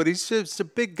shape, but he's a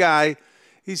big guy.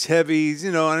 He's heavy.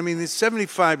 He's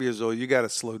 75 years old. You got to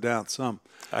slow down some.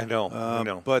 I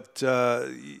know. But,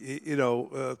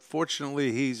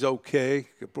 fortunately, he's okay.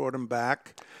 Brought him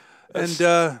back. And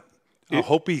I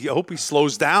hope he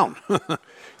slows down.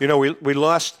 We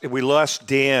lost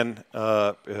Dan.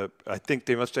 I think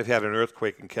they must have had an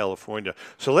earthquake in California.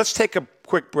 So let's take a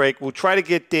quick break. We'll try to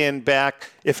get Dan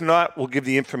back. If not, we'll give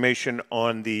the information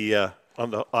on the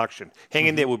auction. Hang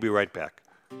in there. We'll be right back.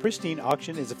 Pristine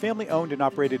Auction is a family-owned and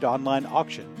operated online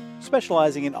auction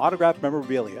specializing in autographed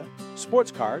memorabilia, sports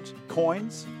cards,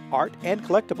 coins, art, and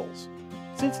collectibles.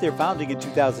 Since their founding in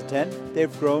 2010,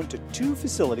 they've grown to 2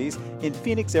 facilities in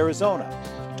Phoenix, Arizona,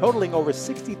 totaling over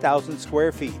 60,000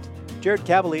 square feet. Jared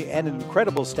Cavalier and an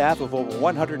incredible staff of over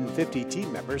 150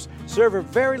 team members serve a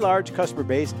very large customer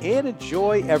base and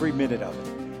enjoy every minute of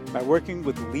it. By working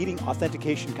with leading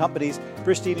authentication companies,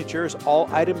 Pristine ensures all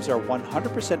items are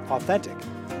 100% authentic.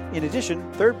 In addition,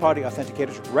 third-party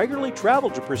authenticators regularly travel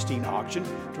to Pristine Auction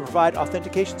to provide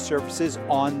authentication services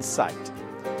on site.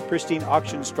 Pristine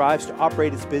Auction strives to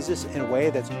operate its business in a way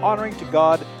that's honoring to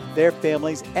God, their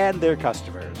families, and their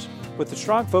customers. With a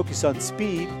strong focus on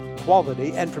speed,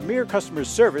 quality, and premier customer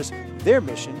service, their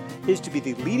mission is to be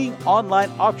the leading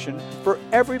online auction for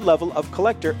every level of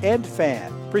collector and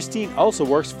fan. Pristine also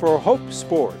works for Hope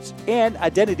Sports and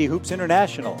Identity Hoops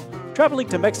International, traveling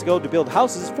to Mexico to build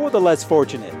houses for the less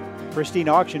fortunate. Pristine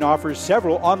Auction offers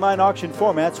several online auction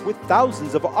formats with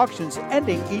thousands of auctions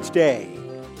ending each day.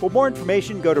 For more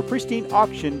information, go to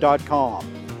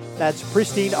pristineauction.com. That's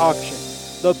Pristine Auction,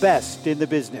 the best in the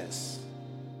business.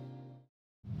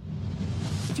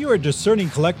 If you're a discerning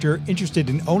collector interested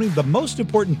in owning the most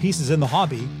important pieces in the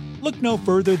hobby, look no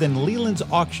further than Leland's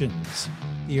Auctions.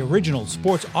 The original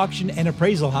sports auction and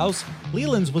appraisal house,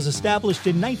 Leland's was established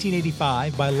in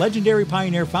 1985 by legendary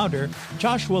Pioneer founder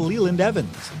Joshua Leland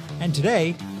Evans. And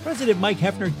today, President Mike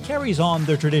Hefner carries on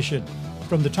the tradition.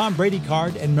 From the Tom Brady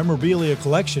card and memorabilia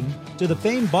collection to the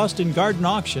famed Boston Garden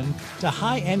Auction to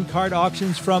high-end card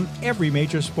auctions from every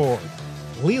major sport,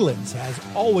 Leland's has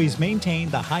always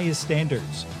maintained the highest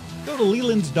standards. Go to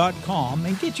Lelands.com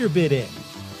and get your bid in.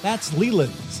 That's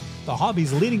Leland's, the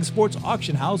hobby's leading sports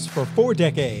auction house for 4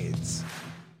 decades.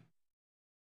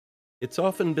 It's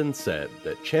often been said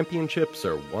that championships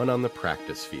are won on the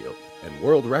practice field, and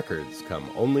world records come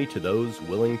only to those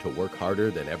willing to work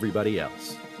harder than everybody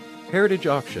else. Heritage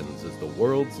Auctions is the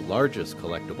world's largest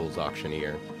collectibles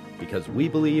auctioneer because we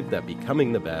believe that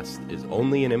becoming the best is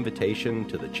only an invitation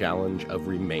to the challenge of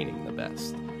remaining the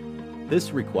best.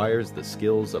 This requires the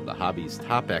skills of the hobby's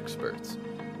top experts,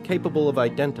 capable of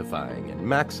identifying and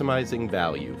maximizing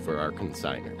value for our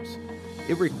consigners.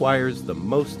 It requires the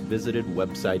most visited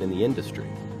website in the industry,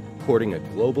 courting a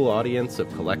global audience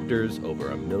of collectors over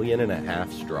 1.5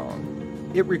 million strong.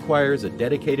 It requires a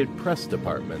dedicated press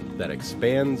department that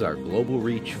expands our global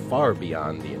reach far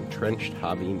beyond the entrenched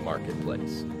hobby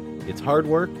marketplace. It's hard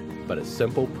work, but a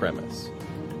simple premise.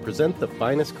 Present the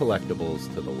finest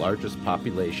collectibles to the largest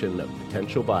population of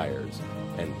potential buyers,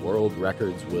 and world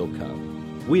records will come.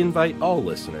 We invite all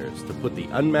listeners to put the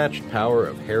unmatched power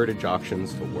of Heritage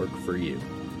Auctions to work for you.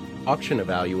 Auction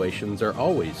evaluations are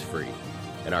always free,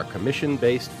 and our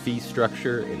commission-based fee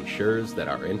structure ensures that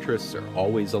our interests are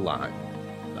always aligned.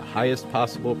 The highest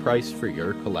possible price for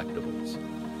your collectibles.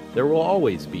 There will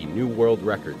always be new world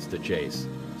records to chase,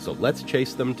 so let's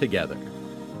chase them together.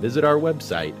 Visit our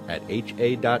website at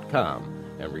ha.com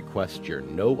and request your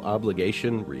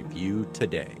no-obligation review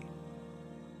today.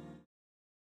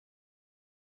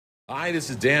 Hi, this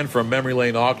is Dan from Memory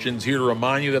Lane Auctions, here to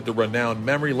remind you that the renowned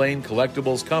Memory Lane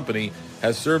Collectibles Company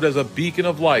has served as a beacon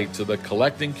of light to the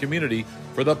collecting community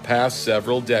for the past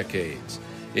several decades.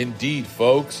 Indeed,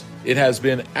 folks, it has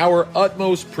been our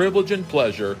utmost privilege and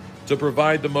pleasure to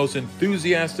provide the most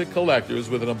enthusiastic collectors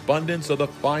with an abundance of the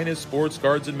finest sports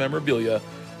cards and memorabilia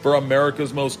for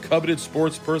America's most coveted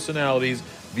sports personalities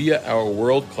via our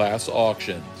world-class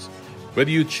auctions.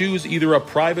 Whether you choose either a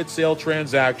private sale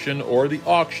transaction or the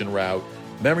auction route,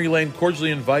 Memory Lane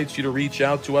cordially invites you to reach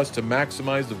out to us to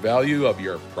maximize the value of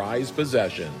your prized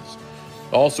possessions.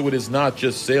 Also, it is not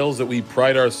just sales that we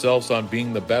pride ourselves on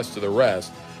being the best of the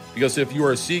rest, because if you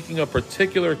are seeking a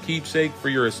particular keepsake for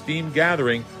your esteemed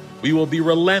gathering, we will be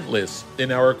relentless in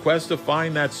our quest to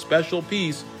find that special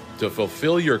piece to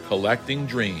fulfill your collecting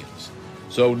dreams.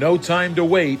 So no time to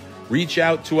wait. Reach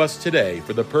out to us today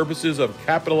for the purposes of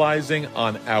capitalizing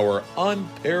on our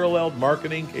unparalleled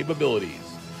marketing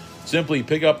capabilities. Simply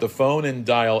pick up the phone and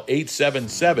dial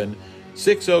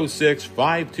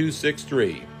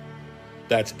 877-606-5263.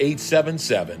 That's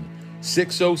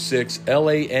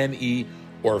 877-606-LANE,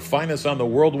 or find us on the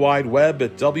World Wide Web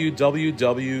at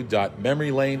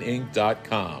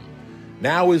www.memorylaneinc.com.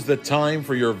 Now is the time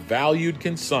for your valued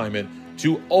consignment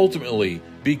to ultimately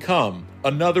become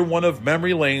another one of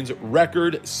Memory Lane's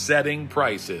record-setting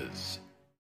prices.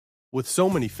 With so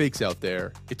many fakes out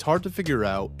there, it's hard to figure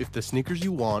out if the sneakers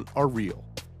you want are real.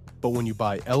 But when you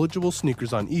buy eligible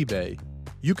sneakers on eBay,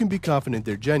 you can be confident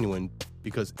they're genuine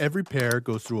because every pair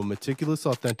goes through a meticulous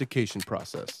authentication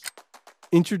process.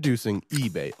 Introducing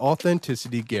eBay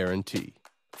Authenticity Guarantee.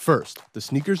 First, the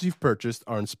sneakers you've purchased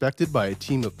are inspected by a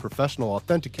team of professional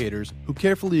authenticators who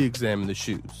carefully examine the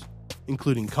shoes,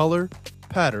 including color,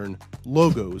 pattern,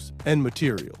 logos, and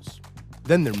materials.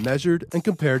 Then they're measured and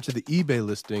compared to the eBay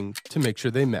listing to make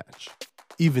sure they match.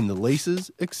 Even the laces,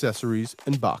 accessories,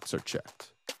 and box are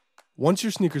checked. Once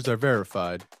your sneakers are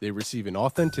verified, they receive an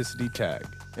authenticity tag,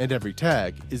 and every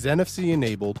tag is NFC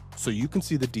enabled so you can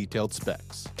see the detailed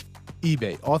specs.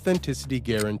 eBay Authenticity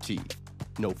Guarantee.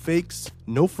 No fakes,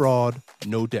 no fraud,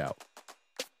 no doubt.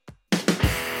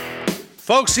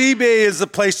 Folks, eBay is the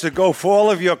place to go for all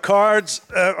of your cards,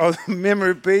 or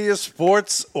memorabilia,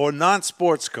 sports or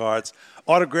non-sports cards,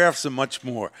 autographs, and much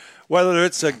more. Whether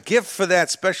it's a gift for that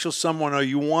special someone or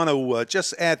you want to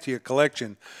just add to your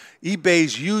collection,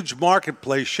 eBay's huge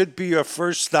marketplace should be your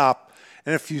first stop.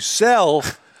 And if you sell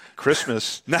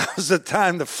Christmas, now's the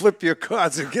time to flip your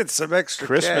cards and get some extra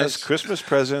cash. Christmas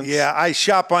presents. Yeah, I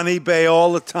shop on eBay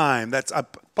all the time. That's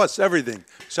plus everything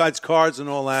besides cards and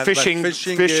all that. Fishing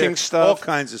gear, stuff, all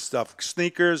kinds of stuff.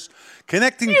 Sneakers,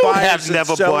 connecting you buyers. Have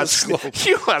never bought.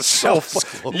 You are so.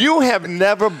 You have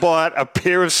never bought a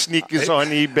pair of sneakers on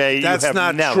eBay. That's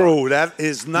not never. true. That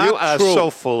is not true. You are so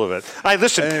full of it. All right,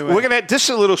 listen. Anyway. We're gonna. This is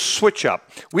a little switch up.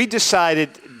 We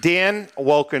decided. Dan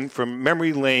Wolken from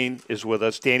Memory Lane is with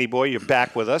us. Danny boy, you're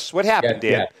back with us. What happened,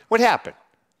 Dan? Yeah. What happened?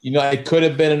 It could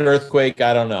have been an earthquake.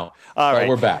 I don't know. All right.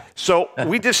 We're back. So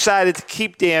we decided to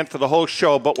keep Dan for the whole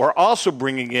show, but we're also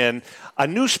bringing in a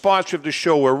new sponsor of the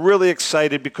show. We're really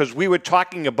excited because we were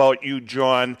talking about you,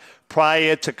 John,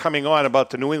 prior to coming on about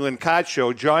the New England Card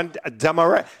Show. John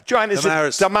Damaris. John, is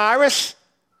it Damaris?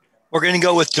 We're going to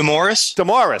go with Demoris.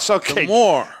 Demoris, okay.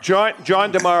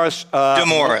 John Demoris.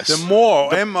 Demoris.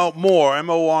 More,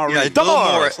 M-O-R-E.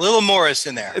 Yeah, little Morris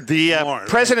in there. The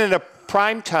president of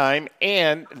Primetime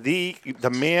and the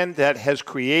man that has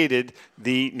created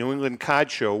the New England Card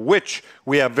Show, which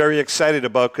we are very excited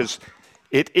about because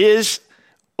it is,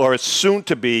 or it's soon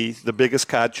to be, the biggest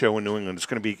card show in New England. It's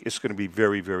going to be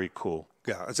very, very cool.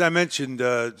 Yeah, as I mentioned,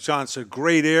 John, it's a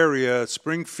great area.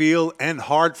 Springfield and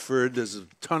Hartford. There's a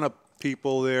ton of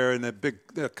people there, and they're big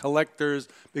collectors,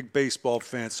 big baseball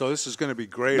fans. So this is going to be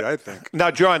great, I think. Now,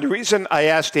 John, the reason I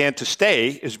asked Dan to stay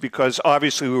is because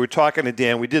obviously we were talking to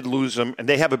Dan. We did lose him, and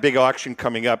they have a big auction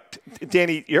coming up.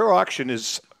 Danny, your auction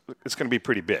it's going to be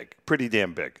pretty big, pretty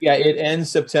damn big. Yeah, it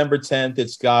ends September 10th.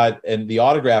 It's got, and the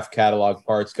autograph catalog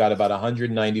part's got about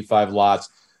 195 lots.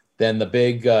 Then the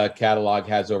big catalog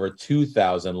has over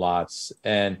 2,000 lots.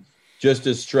 And just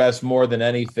to stress more than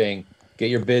anything, get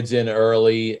your bids in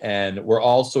early, and we're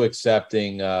also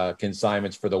accepting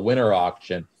consignments for the winter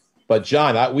auction. But,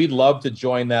 John, we'd love to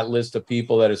join that list of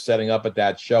people that are setting up at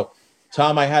that show.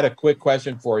 Tom, I had a quick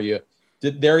question for you.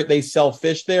 Did they sell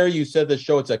fish there? You said the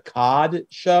show, it's a cod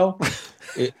show?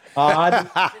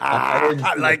 Cod?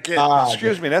 I like it.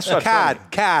 Excuse me, that's not cod.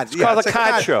 It's called a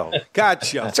cod show. Cod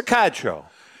show. It's a cod show.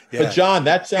 Yeah. But, John,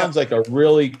 that sounds like a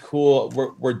really cool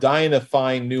 – we're dying to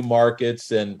find new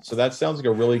markets, and so that sounds like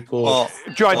a really cool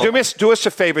John, do us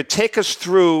a favor. Take us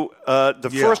through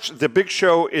the big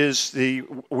show is the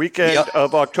weekend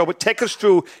of October. Take us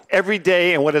through every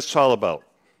day and what it's all about.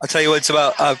 I'll tell you what it's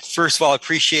about. First of all, I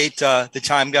appreciate the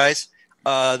time, guys.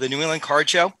 The New England Card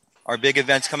Show, our big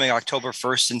event's coming October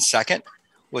 1st and 2nd,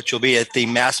 which will be at the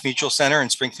Mass Mutual Center in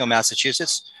Springfield,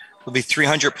 Massachusetts. There'll be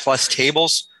 300-plus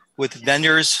tables with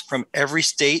vendors from every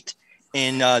state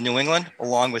in New England,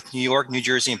 along with New York, New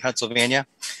Jersey, and Pennsylvania.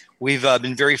 We've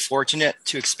been very fortunate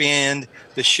to expand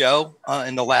the show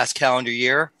in the last calendar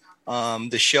year.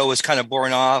 The show was kind of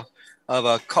born off of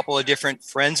a couple of different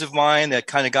friends of mine that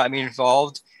kind of got me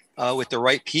involved with the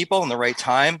right people and the right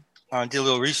time. Did a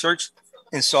little research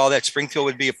and saw that Springfield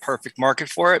would be a perfect market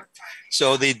for it.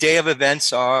 So the day of events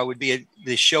the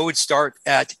show would start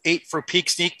at 8 for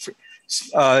peak sneak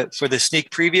for the sneak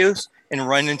previews and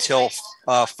run until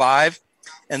 5.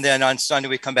 And then on Sunday,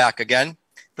 we come back again.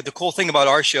 But the cool thing about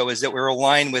our show is that we're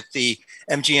aligned with the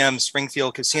MGM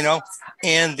Springfield Casino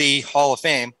and the Hall of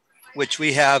Fame, which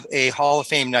we have a Hall of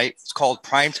Fame night. It's called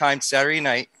Primetime Saturday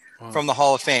Night from the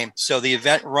Hall of Fame. So the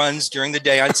event runs during the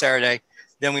day on Saturday.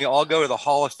 Then we all go to the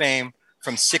Hall of Fame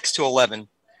from 6 to 11.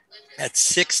 At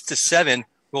 6 to 7,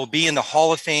 we'll be in the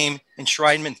Hall of Fame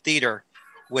Enshrinement Theater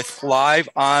with live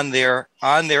on their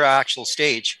actual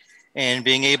stage and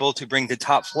being able to bring the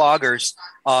top vloggers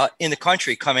in the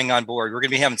country coming on board. We're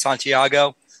going to be having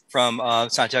Santiago from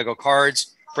Santiago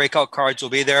Cards. Breakout Cards will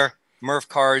be there, Murph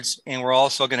Cards, and we're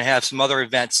also going to have some other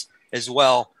events as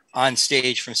well on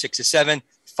stage from 6 to 7,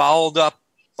 followed up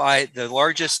by the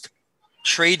largest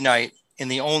trade night in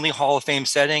the only Hall of Fame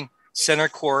setting, Center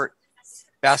Court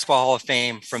Basketball Hall of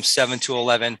Fame from 7 to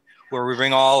 11, where we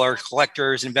bring all our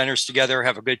collectors and vendors together,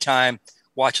 have a good time,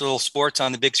 watch a little sports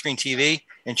on the big screen TV,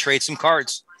 and trade some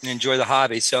cards and enjoy the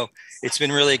hobby. So it's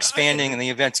been really expanding, and the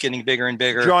event's getting bigger and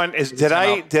bigger. John, did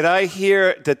I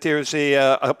hear that there's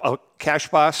a cash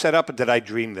bar set up, or did I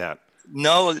dream that?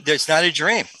 No, there's not a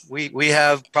dream. We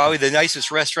have probably the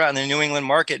nicest restaurant in the New England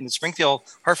market, in the Springfield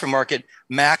Hartford market.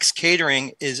 Max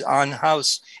Catering is on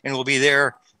house and will be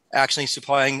there actually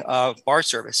supplying bar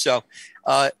service. So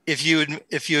if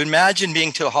you imagine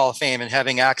being to the Hall of Fame and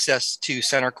having access to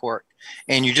center court,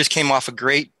 and you just came off a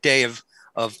great day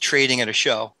of trading at a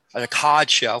show, at a cod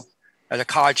show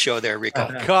there,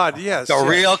 Rico. Cod, yes. A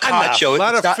real cod show. A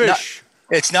lot of fish.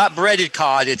 It's not breaded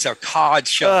cod. It's a cod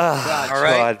show. All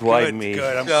right. God, why me?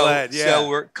 Good. I'm glad. Yeah. So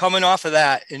we're coming off of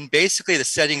that, and basically the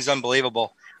setting's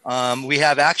unbelievable. We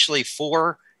have actually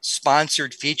 4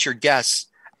 sponsored featured guests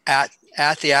at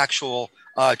the actual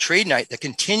trade night that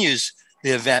continues the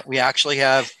event. We actually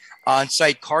have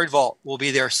on-site card vault will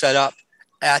be there set up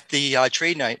at the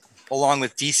trade night, along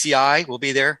with DCI will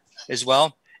be there as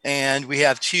well. And we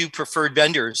have 2 preferred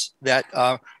vendors that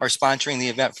are sponsoring the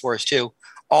event for us too.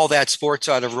 All That Sports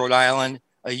out of Rhode Island,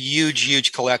 a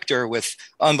huge collector with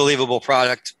unbelievable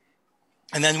product.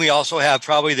 And then we also have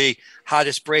probably the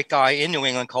hottest break guy in New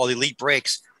England called Elite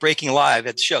Breaks, breaking live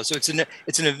at the show. So it's an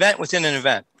event within an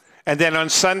event. And then on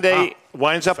Sunday,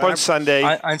 winds up on Sunday.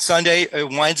 On Sunday, it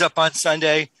winds up on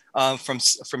Sunday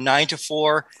from 9 to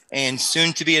 4, and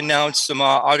soon to be announced some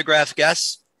autograph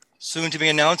guests.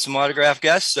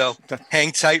 So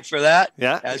hang tight for that.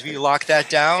 Yeah. As we lock that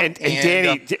down. And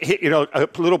Danny, a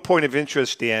little point of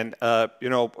interest, Dan.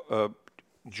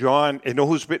 John,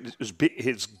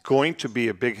 is going to be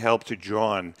a big help to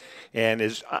John, and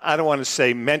I don't want to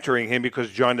say mentoring him because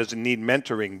John doesn't need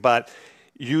mentoring, but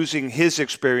using his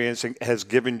experience has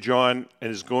given John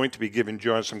and is going to be giving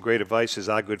John some great advice is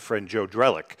our good friend Joe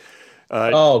Drellick.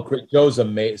 Joe's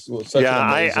amazing.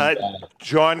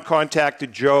 John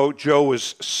contacted Joe. Joe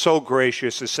was so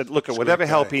gracious and said, look, at whatever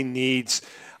help he needs.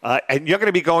 And you're going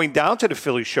to be going down to the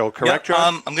Philly show, correct,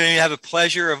 John? I'm going to have a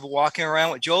pleasure of walking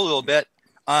around with Joe a little bit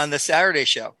on the Saturday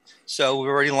show. So we've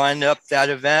already lined up that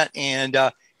event, and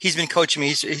he's been coaching me.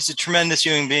 He's a tremendous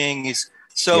human being. He's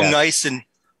so nice, and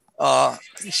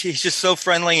he's just so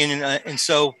friendly, and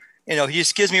so he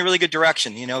just gives me really good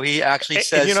direction. He actually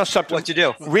says what to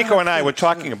do. Rico and I were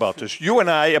talking about this. You and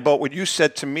I about what you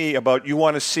said to me about you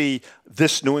want to see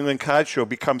this New England Card Show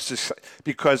becomes this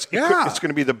because it's going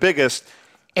to be the biggest.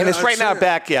 And it's right in our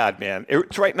backyard, man.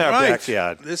 It's right in our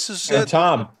backyard. This is and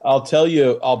Tom, I'll tell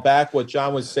you, I'll back what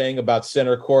John was saying about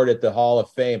center court at the Hall of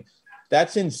Fame.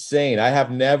 That's insane. I have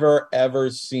never, ever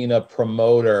seen a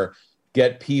promoter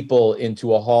get people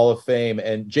into a Hall of Fame.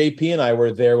 And JP and I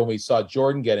were there when we saw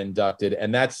Jordan get inducted,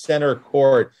 and that center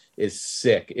court is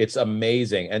sick. It's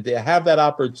amazing. And to have that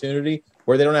opportunity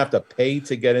where they don't have to pay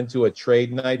to get into a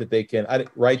trade night that they can,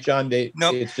 right, John?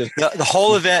 It's just the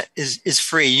whole event is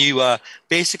free. You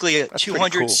basically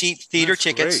 200 seat theater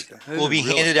tickets will be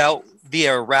handed out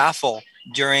via raffle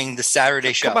during the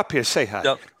Saturday show. Come up here, say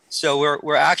hi. So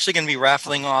we're actually going to be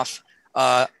raffling off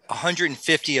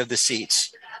 150 of the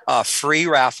seats, free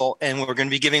raffle, and we're going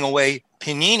to be giving away.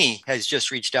 Panini has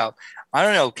just reached out. I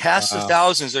don't know, cast of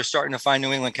thousands. They're starting to find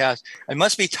New England cast. It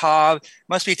must be Tom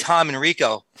and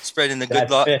Rico spreading the good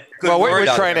luck. We're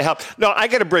trying to help. No, I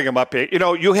got to bring him up here.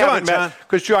 You haven't met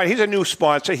because John. He's a new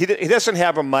sponsor. He doesn't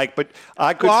have a mic, but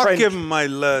our good friend. I'll give him my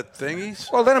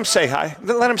thingies. Well, let him say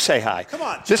hi. Come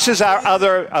on. John. This is our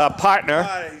other partner,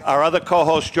 our other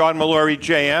co-host, John Mallory,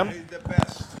 JM. The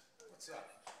best.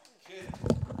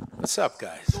 What's up,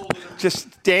 guys?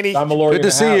 Just Danny. Good to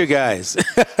see you guys.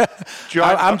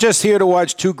 John, I'm just here to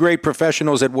watch 2 great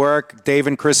professionals at work, Dave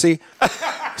and Chrissy.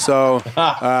 So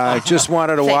just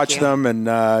wanted to watch them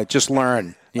and just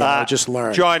learn. Just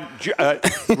learn. John,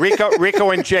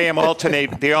 Rico and JM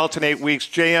alternate. They alternate weeks.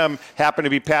 JM happened to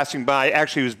be passing by.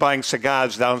 Actually, he was buying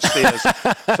cigars downstairs,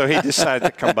 so he decided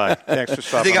to come by. Thanks for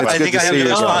stopping by. I think I have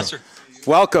a sponsor.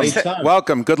 Welcome.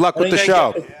 Welcome. Good luck with the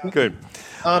show. Good.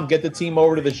 Tom, get the team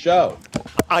over to the show.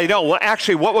 I know. Well,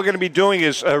 actually, what we're going to be doing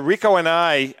is Rico and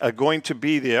I are going to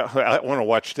be there. I want to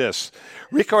watch this.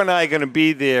 Rico and I are going to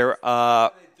be there.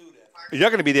 You're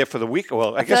going to be there for the week.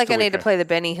 Well, I feel like I need to play the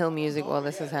Benny Hill music while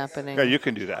this is happening. Yeah, you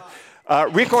can do that.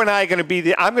 Rico and I are going to be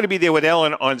there. I'm going to be there with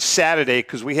Ellen on Saturday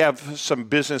because we have some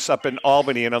business up in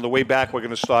Albany, and on the way back, we're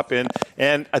going to stop in.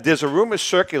 And there's a rumor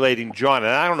circulating, John,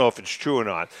 and I don't know if it's true or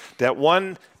not, that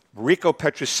one Rico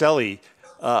Petrocelli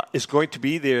is going to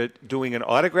be there doing an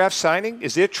autograph signing.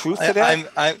 Is there truth to that?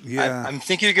 I'm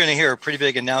thinking you're going to hear a pretty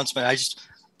big announcement. I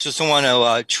just don't want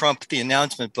to trump the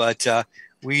announcement, but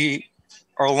we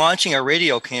are launching a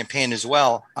radio campaign as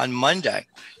well on Monday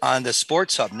on the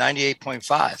Sports Hub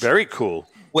 98.5. Very cool.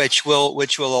 Which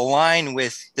will align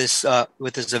with this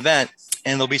event,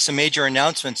 and there'll be some major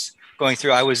announcements going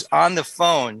through. I was on the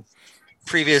phone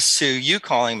previous to you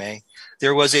calling me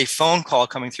there was a phone call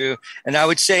coming through, and I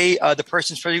would say the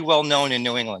person's pretty well known in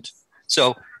New England.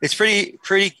 So it's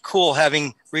pretty cool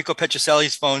having Rico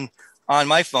Petrocelli's phone on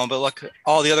my phone. But look,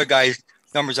 all the other guys'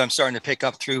 numbers I'm starting to pick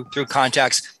up through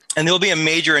contacts, and there'll be a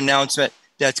major announcement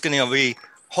that's going to be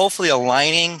hopefully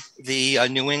aligning the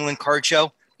New England Card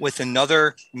Show with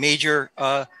another major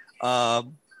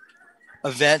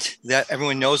event that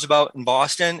everyone knows about in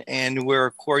Boston, and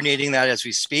we're coordinating that as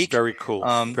we speak. Very cool.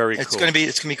 Very cool. It's going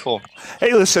to be cool.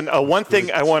 Hey, listen, one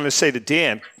thing I want to say to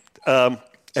Dan, and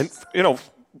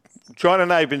John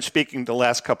and I have been speaking the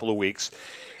last couple of weeks,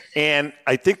 and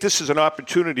I think this is an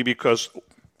opportunity because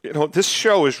this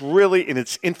show is really in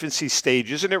its infancy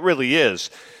stages, and it really is.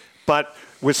 But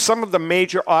with some of the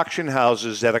major auction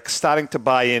houses that are starting to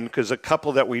buy in, because a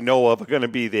couple that we know of are going to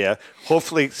be there,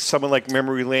 hopefully someone like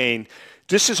Memory Lane,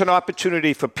 this is an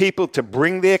opportunity for people to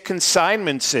bring their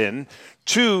consignments in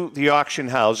to the auction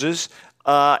houses.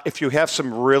 If you have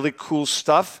some really cool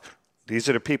stuff, these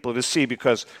are the people to see,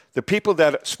 because the people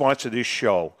that sponsor this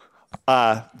show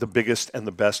are the biggest and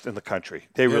the best in the country.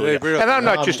 They really are. And I'm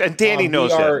not just, and Danny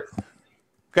knows that.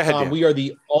 Go ahead, Dan. We are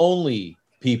the only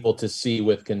people to see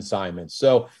with consignments.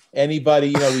 So anybody,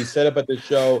 we set up at the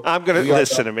show. I'm going to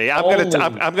listen to me. I'm going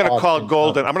to call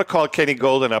Golden. I'm going to call Kenny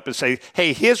Golden up and say,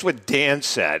 "Hey, here's what Dan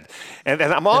said," and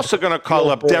I'm also going to call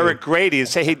up Derek Grady and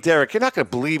say, "Hey, Derek, you're not going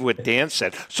to believe what Dan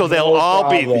said." So they'll all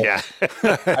be there.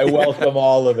 I welcome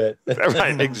all of it.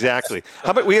 Right, exactly.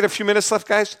 How about we got a few minutes left,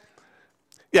 guys?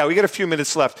 Yeah, we got a few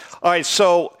minutes left. All right.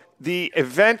 So the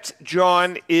event,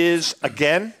 John, is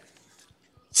again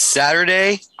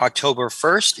Saturday, October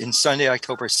 1st and Sunday,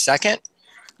 October 2nd.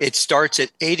 It starts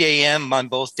at 8 a.m. on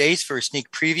both days for a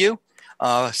sneak preview.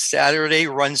 Saturday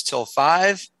runs till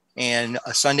 5 and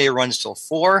Sunday runs till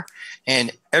 4.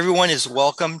 And everyone is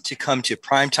welcome to come to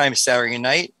primetime Saturday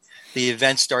night. The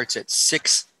event starts at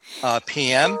 6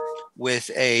 p.m. with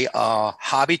a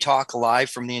hobby talk live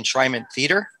from the Enshrinement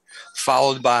Theater,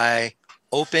 followed by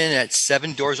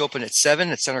doors open at 7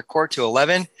 at Center Court to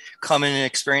 11. Come in and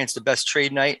experience the best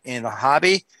trade night in the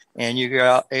hobby, and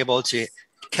you're able to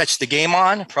catch the game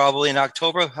on, probably in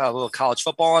October, have a little college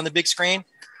football on the big screen,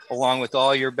 along with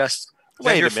all your best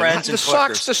vendor friends and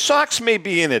collectors. The Sox may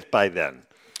be in it by then.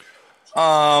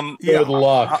 Good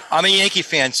luck. I'm a Yankee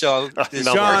fan, so I'll just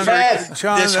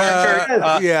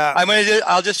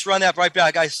run that right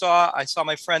back. I saw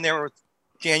my friend there with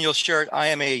Daniel's shirt. I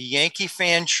am a Yankee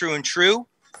fan, true and true.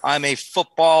 I'm a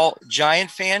football Giant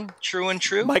fan, true and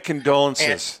true. My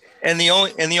condolences. And the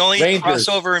only Rangers.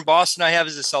 crossover in Boston I have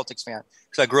is a Celtics fan,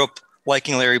 because I grew up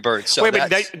liking Larry Bird. So we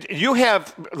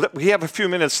have a few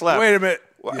minutes left. Wait a minute.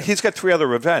 He's got 3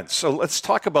 other events, so let's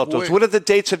talk about those. What are the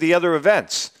dates of the other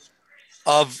events?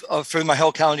 For my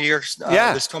whole calendar year,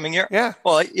 this coming year? Yeah.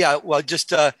 Well,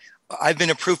 just I've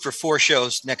been approved for 4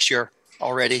 shows next year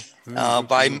already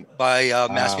by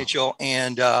Mass Mutual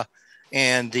and the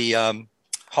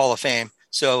Hall of Fame.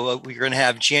 So we're going to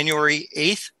have January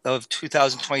 8th of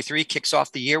 2023 kicks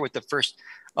off the year with the first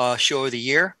show of the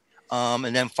year.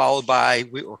 And then followed by,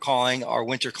 we're calling our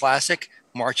Winter Classic,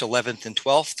 March 11th and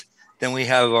 12th. Then we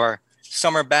have our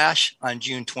Summer Bash on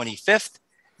June 25th,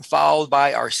 followed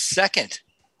by our second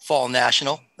Fall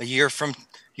National, a year from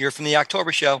the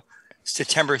October show,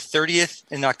 September 30th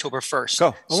and October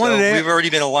 1st. We've already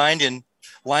been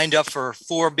lined up for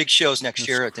 4 big shows next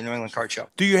year at the New England Card Show.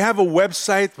 Do you have a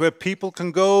website where people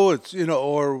can go?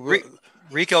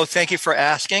 Rico, thank you for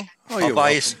asking. I'll buy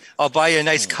you a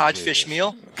nice codfish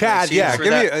meal. Cod, yeah.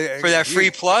 For that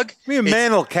free plug. Give me a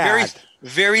mantle cod.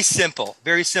 Very simple.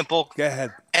 Very simple. Go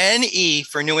ahead. NE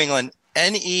for New England,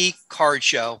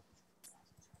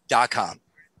 necardShow.com.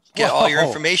 Get all your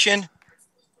information.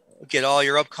 Get all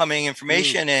your upcoming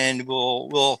information, and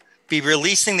we'll be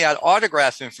releasing that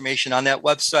autograph information on that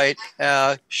website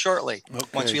shortly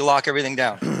once we lock everything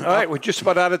down. All right, we're just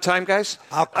about out of time, guys.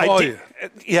 I'll call you.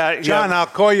 John, I'll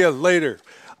call you later.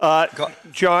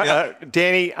 John,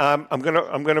 Danny, I'm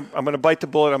gonna bite the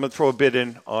bullet. I'm gonna throw a bid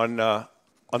in on the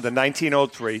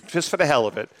 1903 just for the hell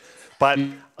of it. But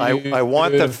I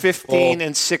want the 15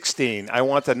 and 16. I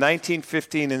want the 19,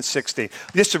 15, and 16.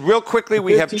 Just real quickly,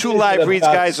 we have 2 live reads,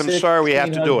 guys. I'm sorry we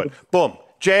have to do it. Boom.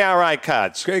 JRI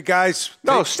cards. Okay, guys.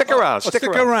 No, stick around. Stick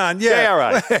around, yeah.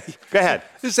 JRI. Go ahead.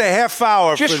 This is a half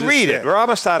hour. Just read it. We're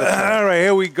almost out of time. All right,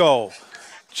 here we go.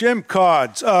 Jim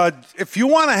Cards. If you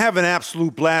want to have an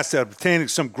absolute blast at obtaining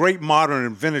some great modern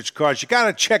and vintage cards, you got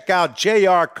to check out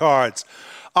JR Cards.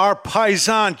 Our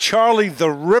paisan, Charlie the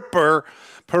Ripper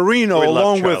Perino,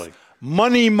 along with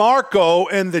Money Marco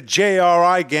and the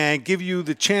JRI gang give you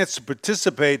the chance to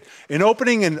participate in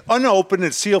opening an unopened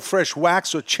and sealed fresh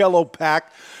wax or cello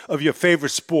pack of your favorite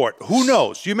sport. Who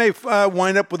knows? You may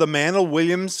wind up with a Mantle,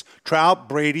 Williams, Trout,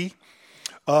 Brady.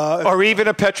 Or even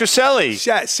a Petrocelli.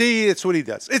 Yeah, see, it's what he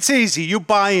does. It's easy. You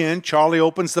buy in, Charlie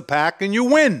opens the pack, and you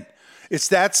win. It's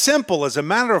that simple. As a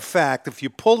matter of fact, if you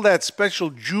pull that special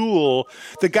jewel,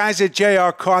 the guys at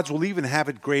JR Cards will even have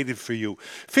it graded for you.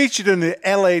 Featured in the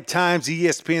LA Times,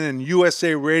 ESPN, and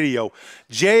USA Radio,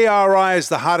 JRI is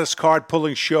the hottest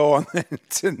card-pulling show on the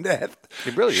internet.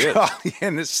 It really is. Charlie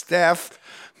and his staff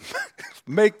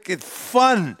make it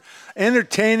fun,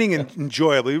 entertaining, and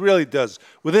enjoyable. He really does.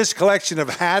 With his collection of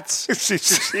hats,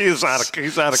 he's out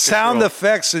of sound control.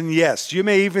 effects, and yes, you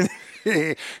may even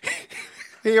hear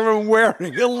him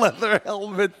wearing a leather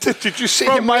helmet. Did you see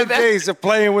from him my wear that? days of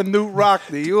playing with Newt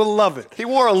Rockney? You'll love it. He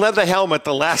wore a leather helmet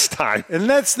the last time. And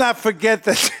let's not forget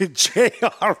that the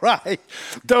JRI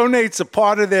donates a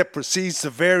part of their proceeds to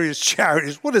various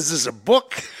charities. What is this, a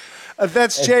book?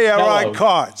 That's JRI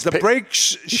Cards, the break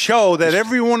show that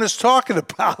everyone is talking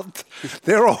about.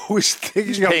 They're always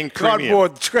thinking of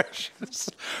cardboard treasures.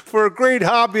 For a great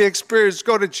hobby experience,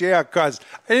 go to JR Cards.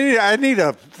 I need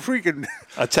a freaking...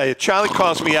 I'll tell you, Charlie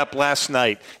calls me up last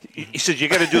night. He says, you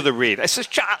got to do the read. I says,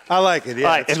 Charlie. I like it, yeah.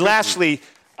 All right, and lastly,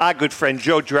 our good friend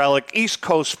Joe Drellick, East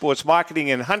Coast Sports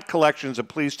Marketing and Hunt Collections are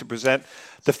pleased to present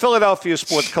the Philadelphia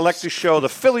Sports Collectors Show, the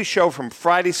Philly Show, from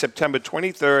Friday, September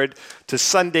 23rd to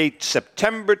Sunday,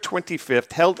 September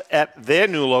 25th, held at their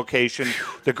new location,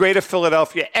 the Greater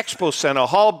Philadelphia Expo Center,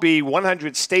 Hall B,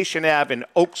 100 Station Ave in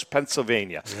Oaks,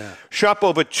 Pennsylvania. Yeah. Shop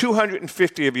over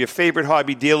 250 of your favorite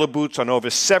hobby dealer booths on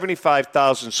over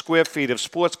 75,000 square feet of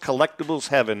sports collectibles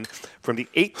heaven from the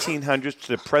 1800s to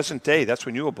the present day. That's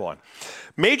when you were born.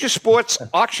 Major sports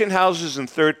auction houses and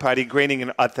third-party grading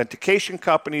and authentication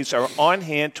companies are on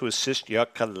hand to assist your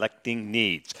collecting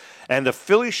needs. And the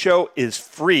Philly Show is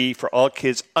free for all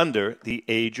kids under the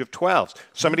age of 12.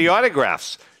 Some of the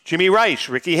autographs: Jimmy Rice,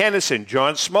 Ricky Henderson,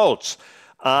 John Smoltz,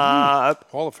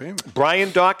 Hall of Fame,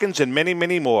 Brian Dawkins, and many,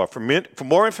 many more. For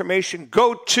more information,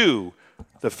 go to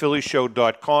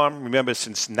thephillyshow.com. Remember,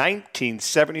 since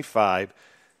 1975,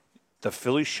 the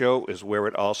Philly Show is where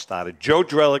it all started. Joe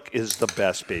Drellick is the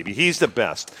best, baby. He's the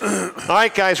best. All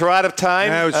right, guys, we're out of time.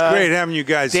 Yeah, it was great having you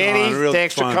guys Danny, on. Real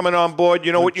thanks fun. for coming on board.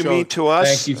 You know what you mean to us.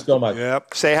 Thank you so much.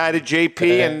 Yep. Say hi to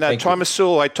JP and Thomas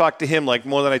Sewell. I talked to him like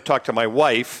more than I talked to my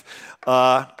wife.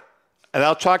 And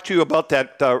I'll talk to you about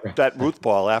that Ruth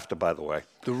ball after, by the way.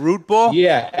 The root ball?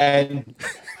 Yeah, and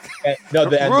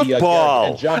Ruth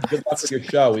ball. And John, good luck with your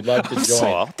show. We'd love to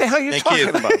join. What the hell are you talking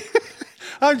about?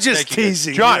 I'm just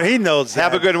teasing. John, he knows that.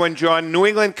 Have a good one, John. New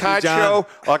England Card Show,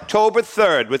 October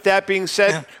 3rd. With that being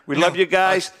said, we love you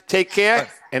guys. Take care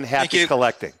and happy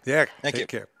collecting. Yeah, Thank you. take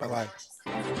care. Bye-bye.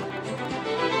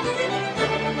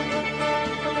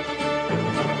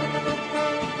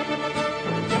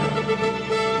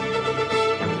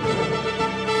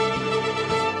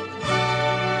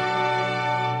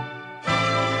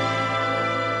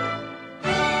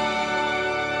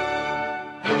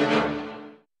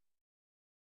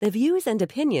 The views and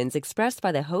opinions expressed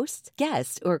by the hosts,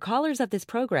 guests, or callers of this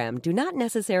program do not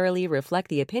necessarily reflect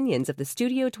the opinions of the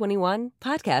Studio 21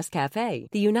 Podcast Cafe,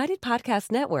 the United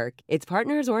Podcast Network, its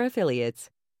partners, or affiliates.